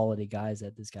at the quality guys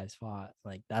that this guy's fought.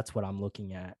 Like that's what I'm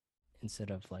looking at instead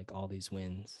of like all these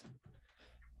wins.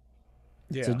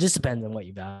 So it yeah. just depends on what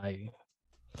you value.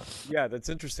 Yeah, that's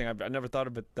interesting. I never thought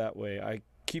of it that way. I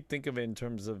keep thinking of it in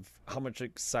terms of how much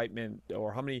excitement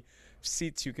or how many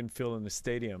seats you can fill in the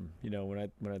stadium. You know, when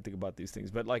I think about these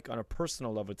things. But like on a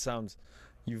personal level, it sounds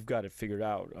you've got it figured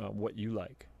out what you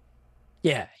like.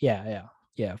 Yeah,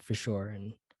 for sure.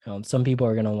 And Some people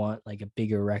are gonna want like a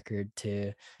bigger record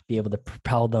to be able to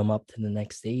propel them up to the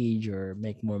next stage or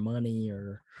make more money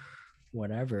or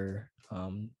whatever.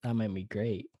 That might be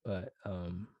great, but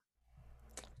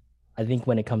I think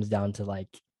when it comes down to like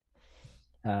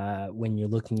when you're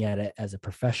looking at it as a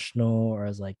professional or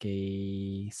as like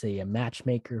a say a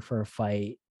matchmaker for a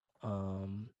fight,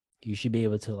 um, you should be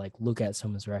able to like look at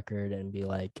someone's record and be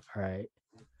like, all right,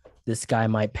 this guy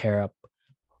might pair up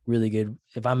really good.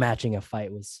 If I'm matching a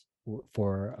fight with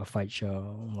for a fight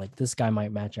show, I'm like this guy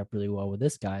might match up really well with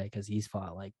this guy because he's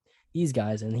fought like these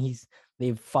guys and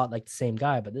they've fought like the same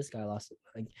guy, but this guy lost.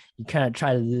 Like you kind of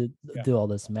try to do all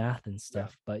this math and Yeah.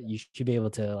 stuff, but you should be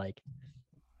able to like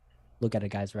look at a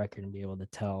guy's record and be able to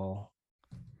tell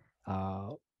uh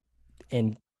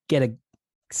and get a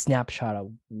snapshot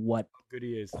of what How good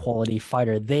he is. quality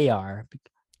fighter they are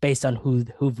based on who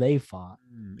they fought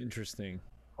Interesting.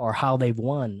 or how they've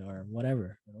won or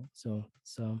whatever, you know?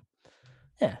 So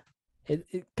yeah,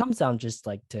 it comes down just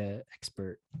like to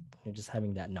expert, just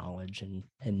having that knowledge and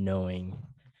knowing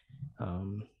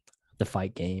um the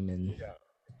fight game and Yeah.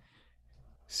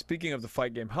 Speaking of the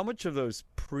fight game, how much of those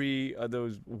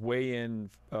weigh-in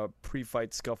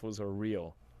pre-fight scuffles are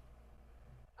real?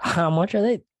 how much are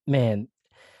they, man.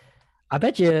 I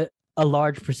bet you a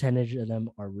large percentage of them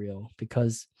are real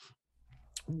because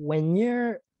when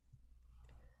you're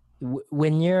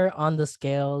when you're on the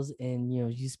scales and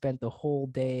you spent the whole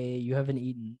day, you haven't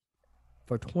eaten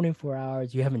for 24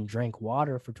 hours, you haven't drank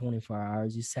water for 24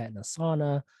 hours, you sat in a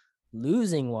sauna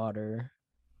losing water,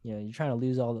 you're trying to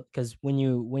lose all because when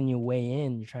you weigh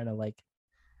in, you're trying to like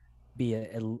be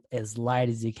as light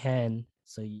as you can,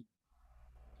 so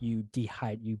you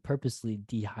purposely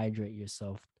dehydrate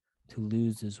yourself to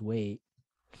lose this weight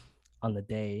on the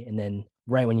day, and then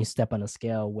right when you step on a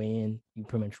scale, weigh in, you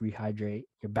pretty much rehydrate,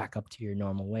 you're back up to your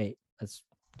normal weight. That's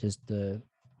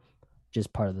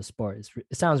just part of the sport.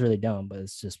 It sounds really dumb, but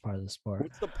it's just part of the sport.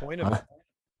 What's the point of Uh,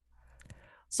 it?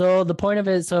 so the point of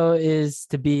it is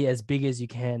to be as big as you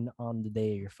can on the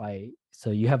day of your fight.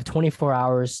 So you have 24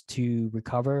 hours to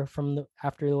recover from the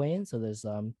after the weigh-in. So there's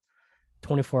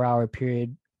 24-hour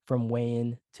period from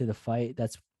weigh-in to the fight.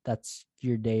 That's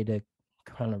your day to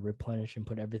kind of replenish and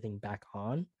put everything back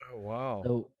on. Oh wow.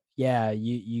 So yeah,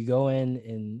 you go in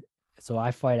and so I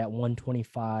fight at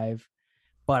 125,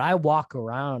 but I walk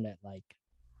around at like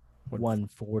What?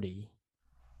 140,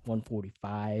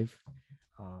 145.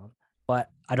 Um,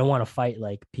 but I don't want to fight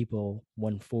like people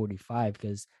 145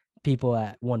 because people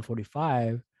at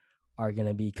 145 are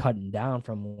gonna be cutting down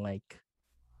from like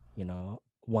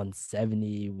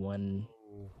 170,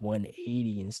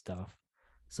 180 and stuff.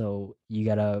 So you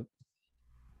gotta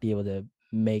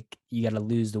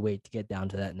lose the weight to get down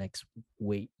to that next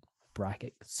weight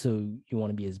bracket. So you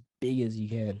want to be as big as you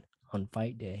can on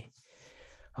fight day.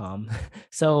 Um,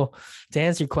 so to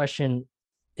answer your question,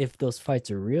 if those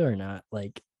fights are real or not,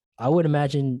 like I would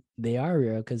imagine they are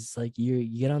real because like you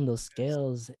get on those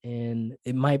scales and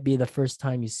it might be the first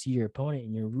time you see your opponent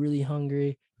and you're really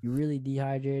hungry, you're really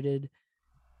dehydrated,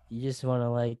 you just want to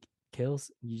like kill.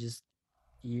 You just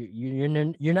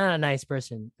you're not a nice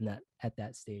person in that at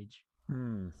that stage.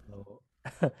 Hmm. So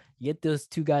you get those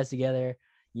two guys together,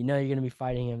 you're gonna be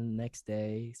fighting him the next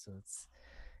day. So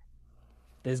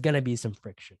there's gonna be some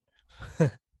friction.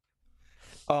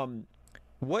 Um,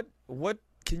 what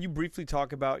can you briefly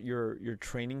talk about your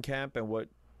training camp and what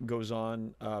goes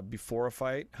on before a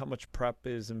fight? How much prep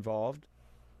is involved?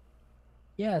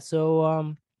 Yeah,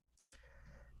 so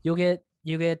you get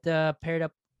paired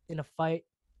up in a fight.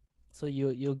 So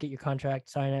you'll get your contract,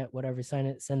 sign it, whatever, sign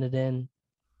it, send it in,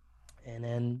 and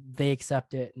then they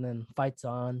accept it, and then fights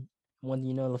on. When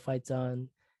the fight's on,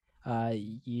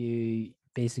 you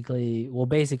basically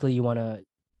you want to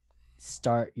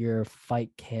start your fight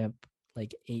camp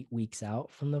like 8 weeks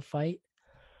out from the fight.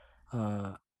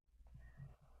 Uh,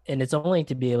 and it's only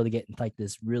to be able to get in like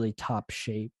this really top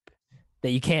shape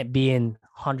that you can't be in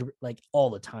 100 like all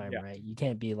the time, Yeah. right? You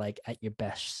can't be like at your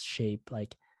best shape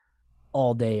like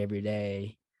all day every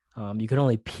day. You can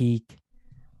only peak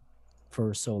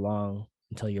for so long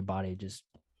until your body just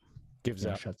Gives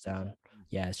out. shuts down.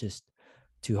 Yeah, it's just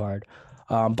too hard.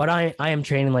 But I am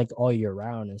training like all year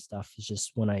round and stuff. It's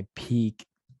just when I peak,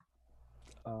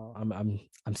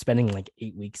 I'm spending like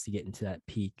 8 weeks to get into that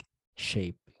peak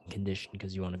shape and condition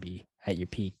because you want to be at your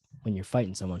peak when you're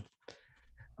fighting someone.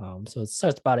 So it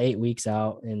starts about 8 weeks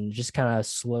out and just kind of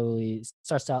slowly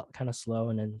starts out kind of slow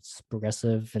and then it's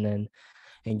progressive and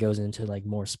goes into like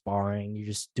more sparring. You're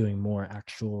just doing more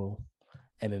actual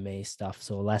MMA stuff.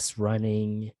 So less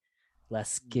running,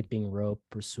 less skipping rope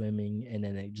or swimming. And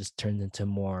then it just turns into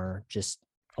more just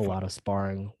a lot of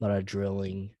sparring, a lot of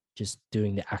drilling, just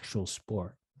doing the actual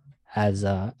sport as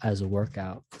a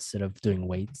workout instead of doing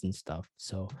weights and stuff.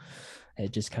 So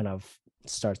it just kind of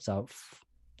starts out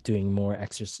doing more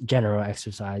general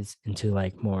exercise into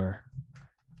like more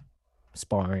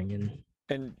sparring and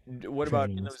And what about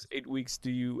in training. those 8 weeks?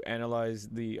 Do you analyze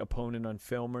the opponent on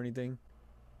film or anything?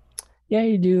 Yeah,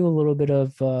 you do a little bit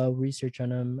of research on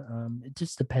them. It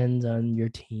just depends on your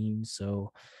team.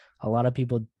 So, a lot of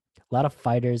people, a lot of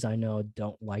fighters I know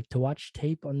don't like to watch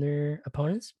tape on their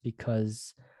opponents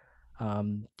because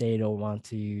they don't want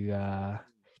to.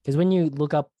 Because when you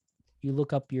look up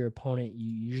your opponent,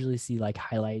 you usually see like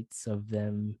highlights of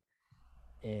them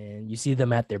and you see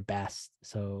them at their best.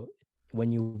 So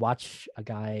when you watch a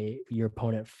guy, your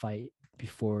opponent fight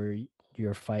before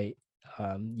your fight,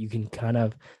 you can kind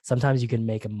of sometimes you can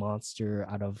make a monster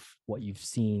out of what you've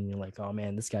seen. You're like, oh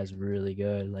man, this guy's really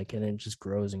good. Like, and it just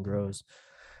grows and grows.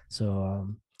 So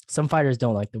some fighters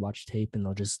don't like to watch tape and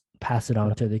they'll just pass it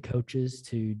on to the coaches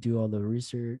to do all the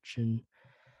research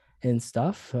and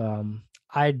stuff.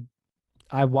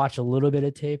 I watch a little bit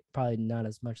of tape, probably not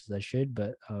as much as I should,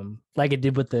 but like I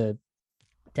did with the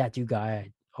tattoo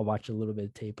guy, I watched a little bit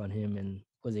of tape on him and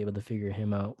was able to figure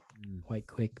him out Mm. quite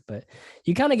quick. But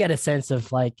you kind of get a sense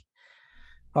of like,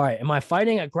 all right, am I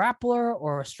fighting a grappler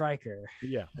or a striker?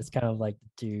 Yeah. That's kind of like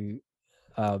two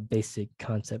basic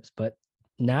concepts. But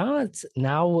now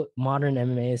modern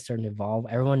MMA is starting to evolve.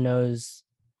 Everyone knows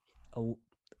uh,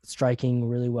 striking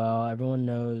really well. Everyone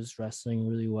knows wrestling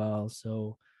really well.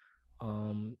 So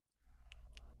um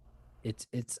it's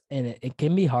and it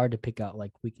can be hard to pick out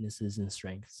like weaknesses and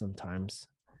strengths sometimes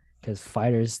because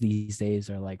fighters these days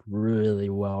are like really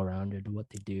well rounded what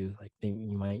they do. Like you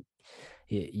might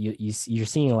you're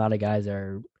seeing a lot of guys that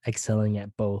are excelling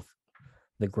at both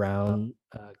the ground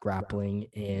grappling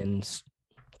and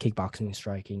kickboxing,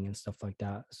 striking, and stuff like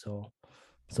that. So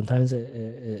sometimes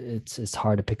it's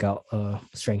hard to pick out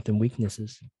strength and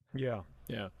weaknesses. Yeah.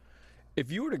 Yeah.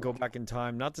 If you were to go back in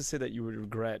time, not to say that you would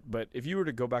regret, but if you were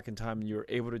to go back in time and you were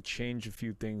able to change a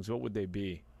few things, what would they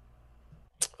be?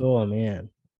 Oh man,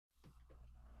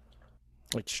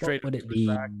 Like what straight up, would you it look be?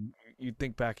 back, you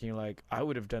think back, and you're like, I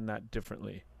would have done that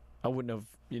differently. I wouldn't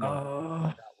have, Uh,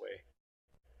 that way.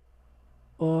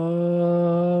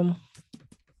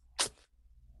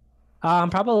 um,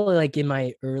 probably like in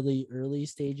my early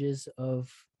stages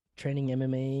of training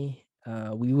MMA,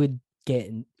 we would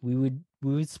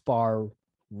spar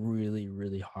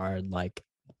really hard, like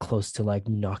close to like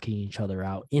knocking each other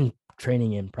out in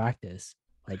training and practice.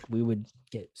 Like we would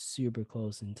get super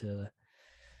close into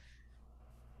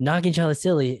knocking each other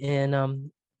silly,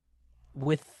 and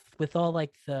with all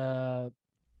like the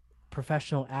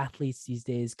professional athletes these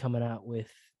days coming out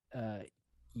with uh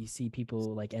you see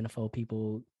people like NFL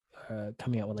people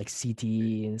coming out with like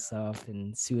CTE and stuff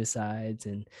and suicides,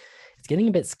 and it's getting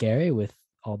a bit scary with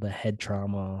all the head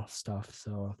trauma stuff.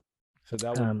 So So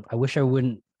that would, I wish I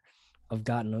wouldn't have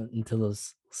gotten into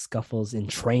those scuffles in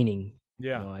training. You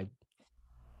yeah. know, I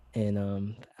and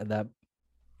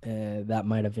that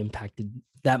might have impacted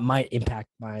that might impact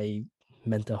my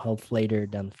mental health later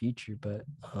down the future, but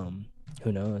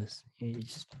who knows, you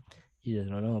just don't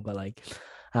know. But like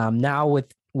now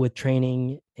with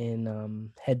training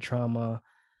in head trauma,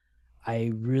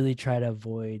 I really try to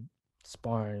avoid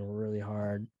sparring really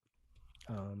hard.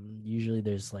 Usually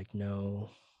there's no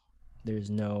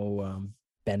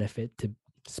benefit to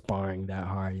sparring that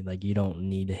hard. Like you don't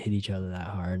need to hit each other that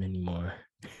hard anymore.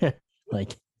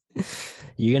 Like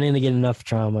you're gonna get enough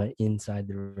trauma inside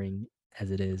the ring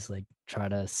as it is. Like try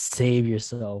to save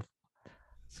yourself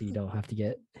so you don't have to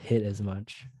get hit as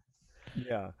much.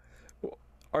 Yeah.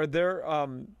 Are there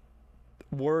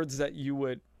words that you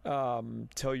would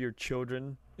tell your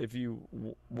children if you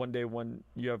one day when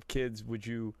you have kids, would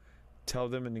you tell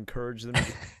them and encourage them to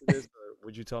get into this, or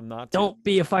would you tell them not to? Don't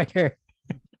be a fighter.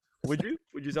 Would you?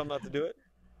 Would you tell them not to do it?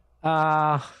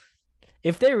 Uh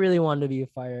if they really want to be a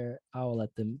fighter, I will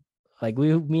let them. Like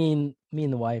me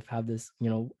and the wife have this,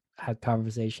 have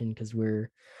conversation because we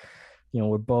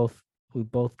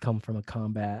both come from a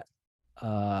combat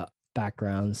uh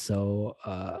background. So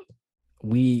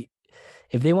we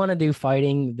if they want to do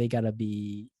fighting, they gotta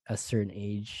be a certain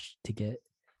age to get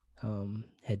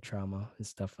head trauma and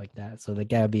stuff like that. So they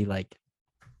gotta be like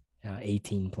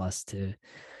 18 plus to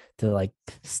like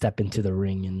step into the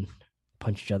ring and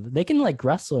punch each other. They can like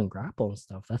wrestle and grapple and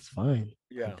stuff. That's fine.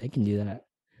 Yeah. Like they can do that.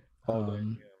 All day.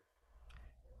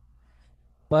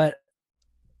 But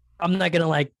I'm not gonna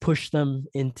like push them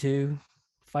into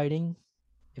fighting.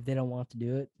 If they don't want to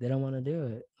do it, they don't want to do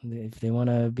it. If they want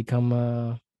to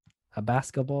become a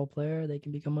basketball player, they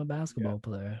can become a Yeah. basketball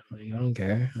player. Like I don't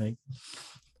care. Like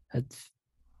that's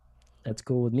that's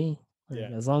cool with me. Like Yeah.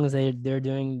 as long as they're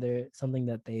doing their something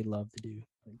that they love to do.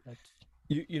 Like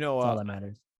You know, that's all that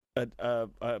matters.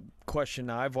 a question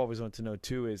I've always wanted to know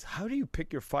too is how do you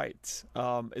pick your fights?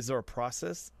 Is there a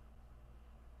process?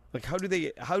 Like,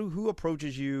 who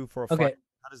approaches you for a fight? Okay.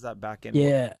 How does that back end work?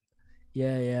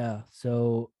 Yeah. Yeah.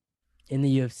 So in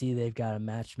the UFC, they've got a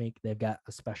matchmaker. They've got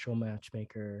a special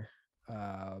matchmaker.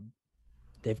 Uh,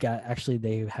 they've got actually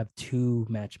they have two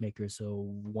matchmakers. So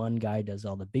one guy does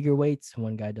all the bigger weights,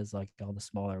 one guy does like all the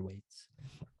smaller weights.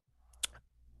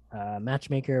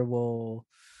 Matchmaker will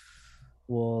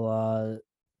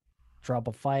drop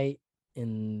a fight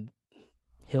and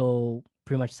he'll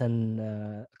pretty much send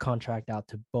a contract out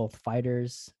to both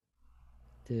fighters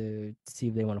to see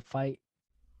if they want to fight.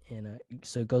 And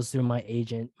so it goes through my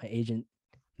agent. My agent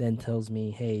then tells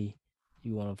me, "Hey,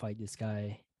 you want to fight this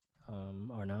guy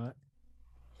or not?"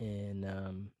 And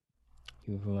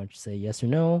you pretty much say yes or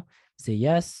no. Say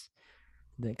yes.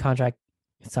 The contract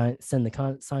send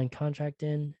the signed contract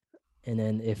in, and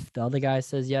then if the other guy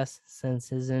says yes, sends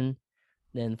his in,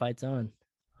 then fights on.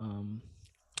 Um,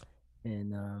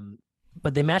 and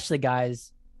but they match the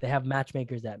guys. They have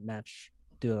matchmakers that match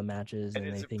do the matches, And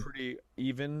and is they it think, pretty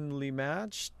evenly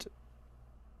matched?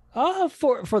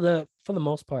 for the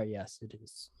most part, yes, it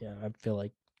is. Yeah, I feel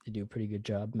like they do a pretty good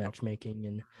job matchmaking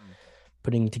and Mhm.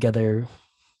 putting together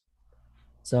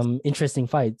some interesting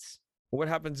fights. What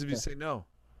happens if you Yeah. say no?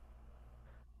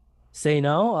 Say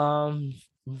no.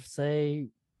 Say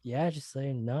yeah. Just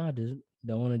say no. Nah,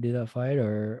 don't want to do that fight,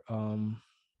 or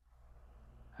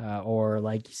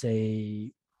like you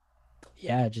say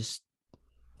yeah. Just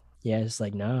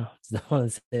like no.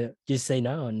 Just say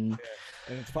no. And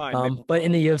And it's fine. They won't but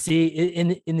in hold the you.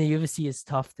 UFC, in the UFC, it's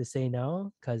tough to say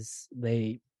no because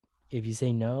if you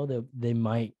say no,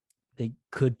 they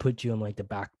could put you on like the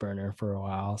back burner for a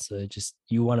while. So just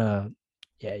you wanna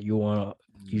Mm.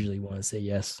 usually want to say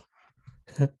yes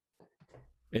to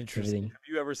Interesting. everything. Have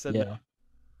you ever said no? Yeah.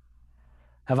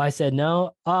 Have I said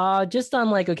no? Just on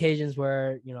like occasions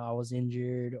where I was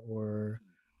injured or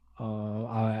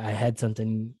I had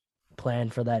something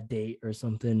planned for that date or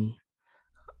something.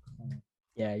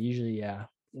 Yeah, usually yeah.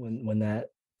 When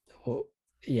that, well,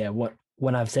 yeah,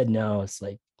 when I've said no, it's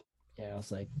like yeah,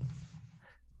 it's like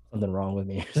something wrong with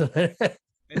me.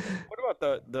 And what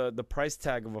about the price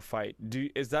tag of a fight?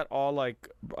 Is that all like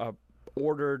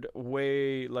ordered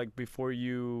way like before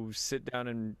you sit down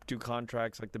and do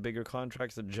contracts, like the bigger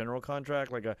contracts, the general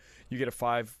contract, like you get a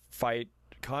 5 fight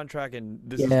contract, and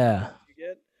this is Yeah. what you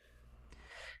get.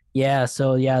 Yeah,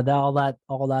 so yeah,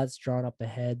 all that's drawn up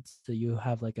ahead. So you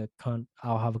have like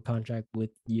I'll have a contract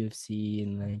with UFC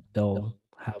and like they'll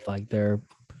have like their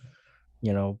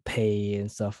pay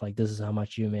and stuff like this is how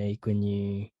much you make when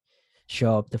you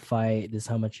show up to fight. This is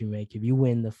how much you make if you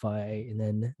win the fight, and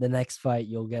then the next fight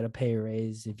you'll get a pay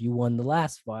raise if you won the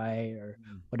last fight or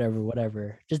Mm.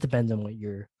 whatever. Just depends on what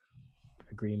your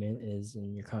agreement is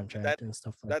and your And that contract and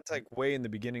stuff like that's that. like way in the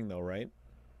beginning though, right?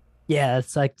 Yeah,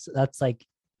 that's like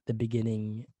the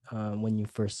beginning when you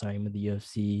first sign with the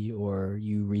UFC or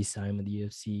you re-sign with the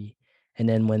UFC, and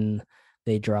then when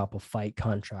they drop a fight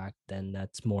contract, then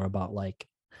that's more about like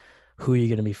who you're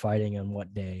gonna be fighting on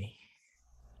what day.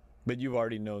 But you've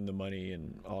already known the money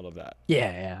and all of that.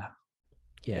 Yeah, Yeah,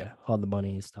 yeah. All the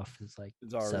money and stuff is like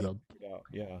it's already settled, figured out.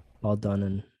 Yeah, all done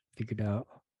and figured out.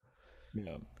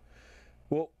 yeah.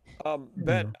 Well,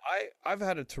 Ben, Yeah. I've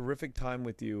had a terrific time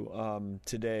with you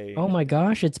today. Oh my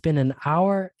gosh, it's been an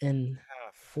hour and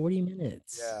Half. 40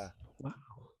 minutes. Yeah, Wow.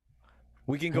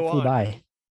 we can That go flew on. by.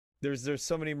 There's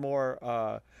so many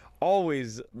more.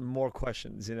 Always more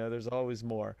questions. There's always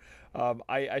more.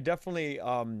 I definitely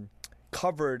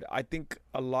covered. I think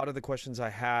a lot of the questions I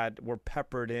had were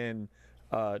peppered in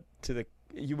to the.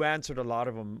 You answered a lot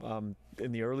of them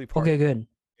in the early part Okay, good.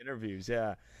 interviews.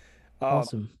 Yeah. Um,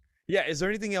 Awesome. yeah. Is there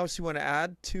anything else you want to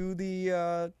add to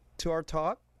the to our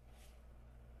talk?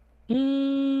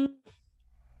 Mm,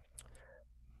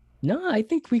 no, I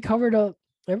think we covered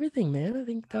everything, man. I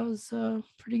think that was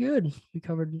pretty good. We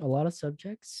covered a lot of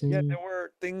subjects Yeah, and there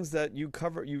were things that you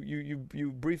cover. You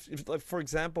brief. Like for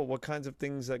example, what kinds of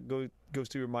things that goes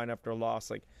through your mind after a loss?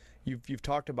 Like you've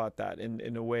talked about that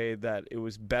in a way that it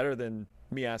was better than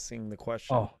me asking the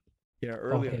question. oh,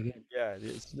 Earlier. okay, good. Yeah,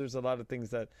 there's a lot of things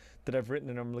that I've written,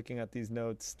 and I'm looking at these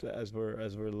notes as we're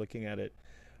looking at it.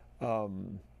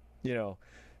 Um, you know,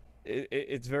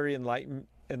 it's very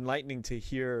enlightening to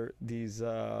hear these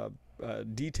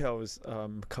details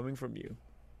coming from you.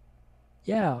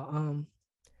 Yeah,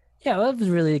 yeah, I was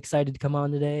really excited to come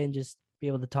on today and just be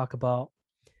able to talk about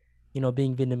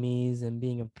being Vietnamese and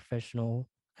being a professional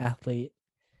athlete.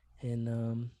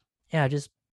 And yeah, I just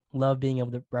love being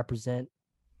able to represent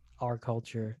our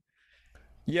culture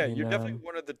Yeah, in you're definitely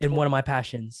one of the one of my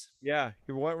passions. yeah,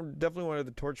 you're definitely one of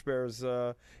the torchbearers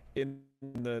in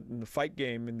the fight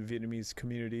game in the Vietnamese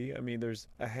community. I mean, there's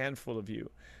a handful of you,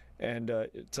 and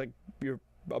it's like you're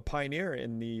a pioneer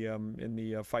in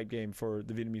the fight game for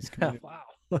the Vietnamese community.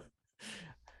 Wow.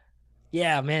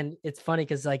 Yeah, man, it's funny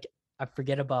because like I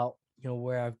forget about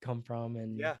where I've come from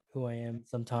and Yeah, who I am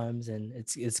sometimes, and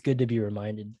it's good to be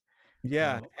reminded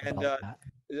yeah, and about that.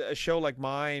 a show like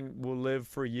mine will live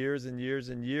for years and years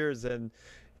and years, and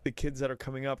the kids that are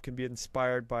coming up can be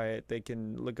inspired by it. They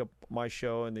can look up my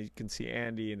show and they can see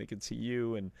Andy and they can see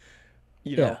you, and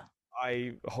you know, Yeah,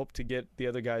 I hope to get the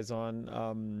other guys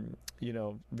on,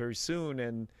 very soon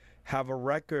and have a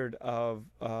record of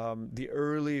the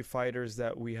early fighters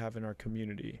that we have in our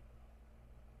community.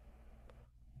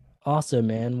 awesome,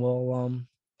 man. Well,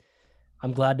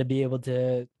 I'm glad to be able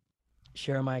to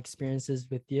share my experiences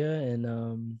with you,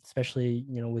 and especially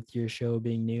with your show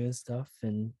being new and stuff.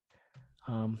 And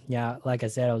yeah, like I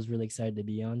said, I was really excited to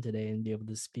be on today and be able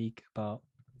to speak about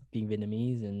being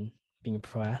Vietnamese and being a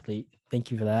pro athlete.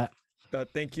 Thank you for that.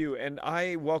 Thank you, and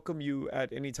I welcome you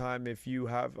at any time if you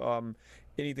have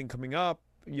anything coming up.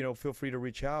 Feel free to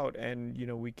reach out, and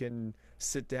we can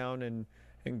sit down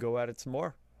and go at it some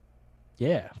more.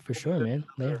 Yeah, for Hopefully sure, there's man.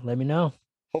 Yeah, another, let me know.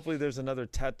 hopefully there's another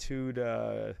tattooed.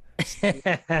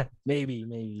 Maybe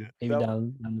That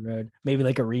down the road. Maybe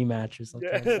like a rematch or something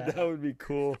yeah, like that that. would be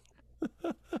cool.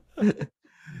 Yeah.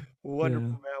 Wonderful,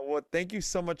 man. Well, thank you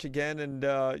so much again, and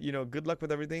good luck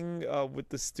with everything with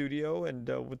the studio, and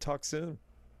we'll talk soon.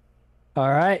 All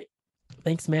right.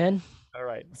 Thanks, man. All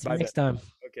right, See you bye, Ben. next time.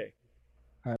 Okay.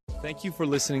 All right. Thank you for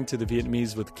listening to The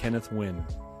Vietnamese with Kenneth Nguyen.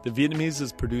 The Vietnamese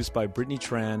is produced by Brittany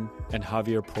Tran and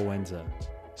Javier Proenza.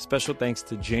 Special thanks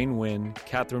to Jane Nguyen,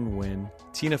 Catherine Nguyen,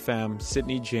 Tina Pham,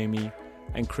 Sydney Jamie,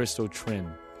 and Christo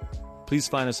Trin. Please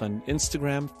find us on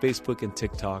Instagram, Facebook, and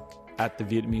TikTok at The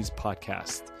Vietnamese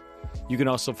Podcast. You can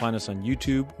also find us on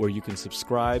YouTube, where you can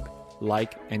subscribe,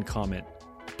 like, and comment.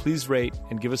 Please rate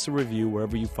and give us a review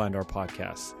wherever you find our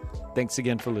podcasts. Thanks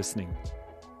again for listening.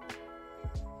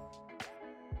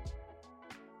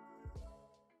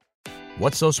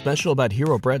 What's so special about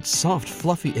Hero Bread's soft,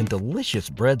 fluffy, and delicious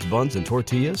breads, buns, and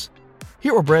tortillas?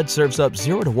 Hero Bread serves up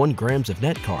 0 to 1 grams of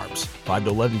net carbs, 5 to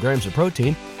 11 grams of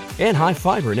protein, and high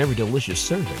fiber in every delicious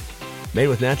serving. Made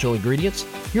with natural ingredients,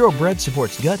 Hero Bread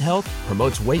supports gut health,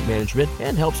 promotes weight management,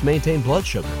 and helps maintain blood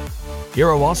sugar.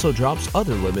 Hero also drops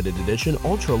other limited edition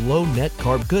ultra-low net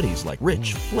carb goodies like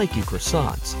rich, flaky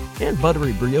croissants and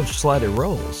buttery brioche slider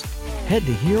rolls. Head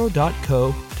to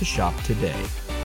hero.co to shop today.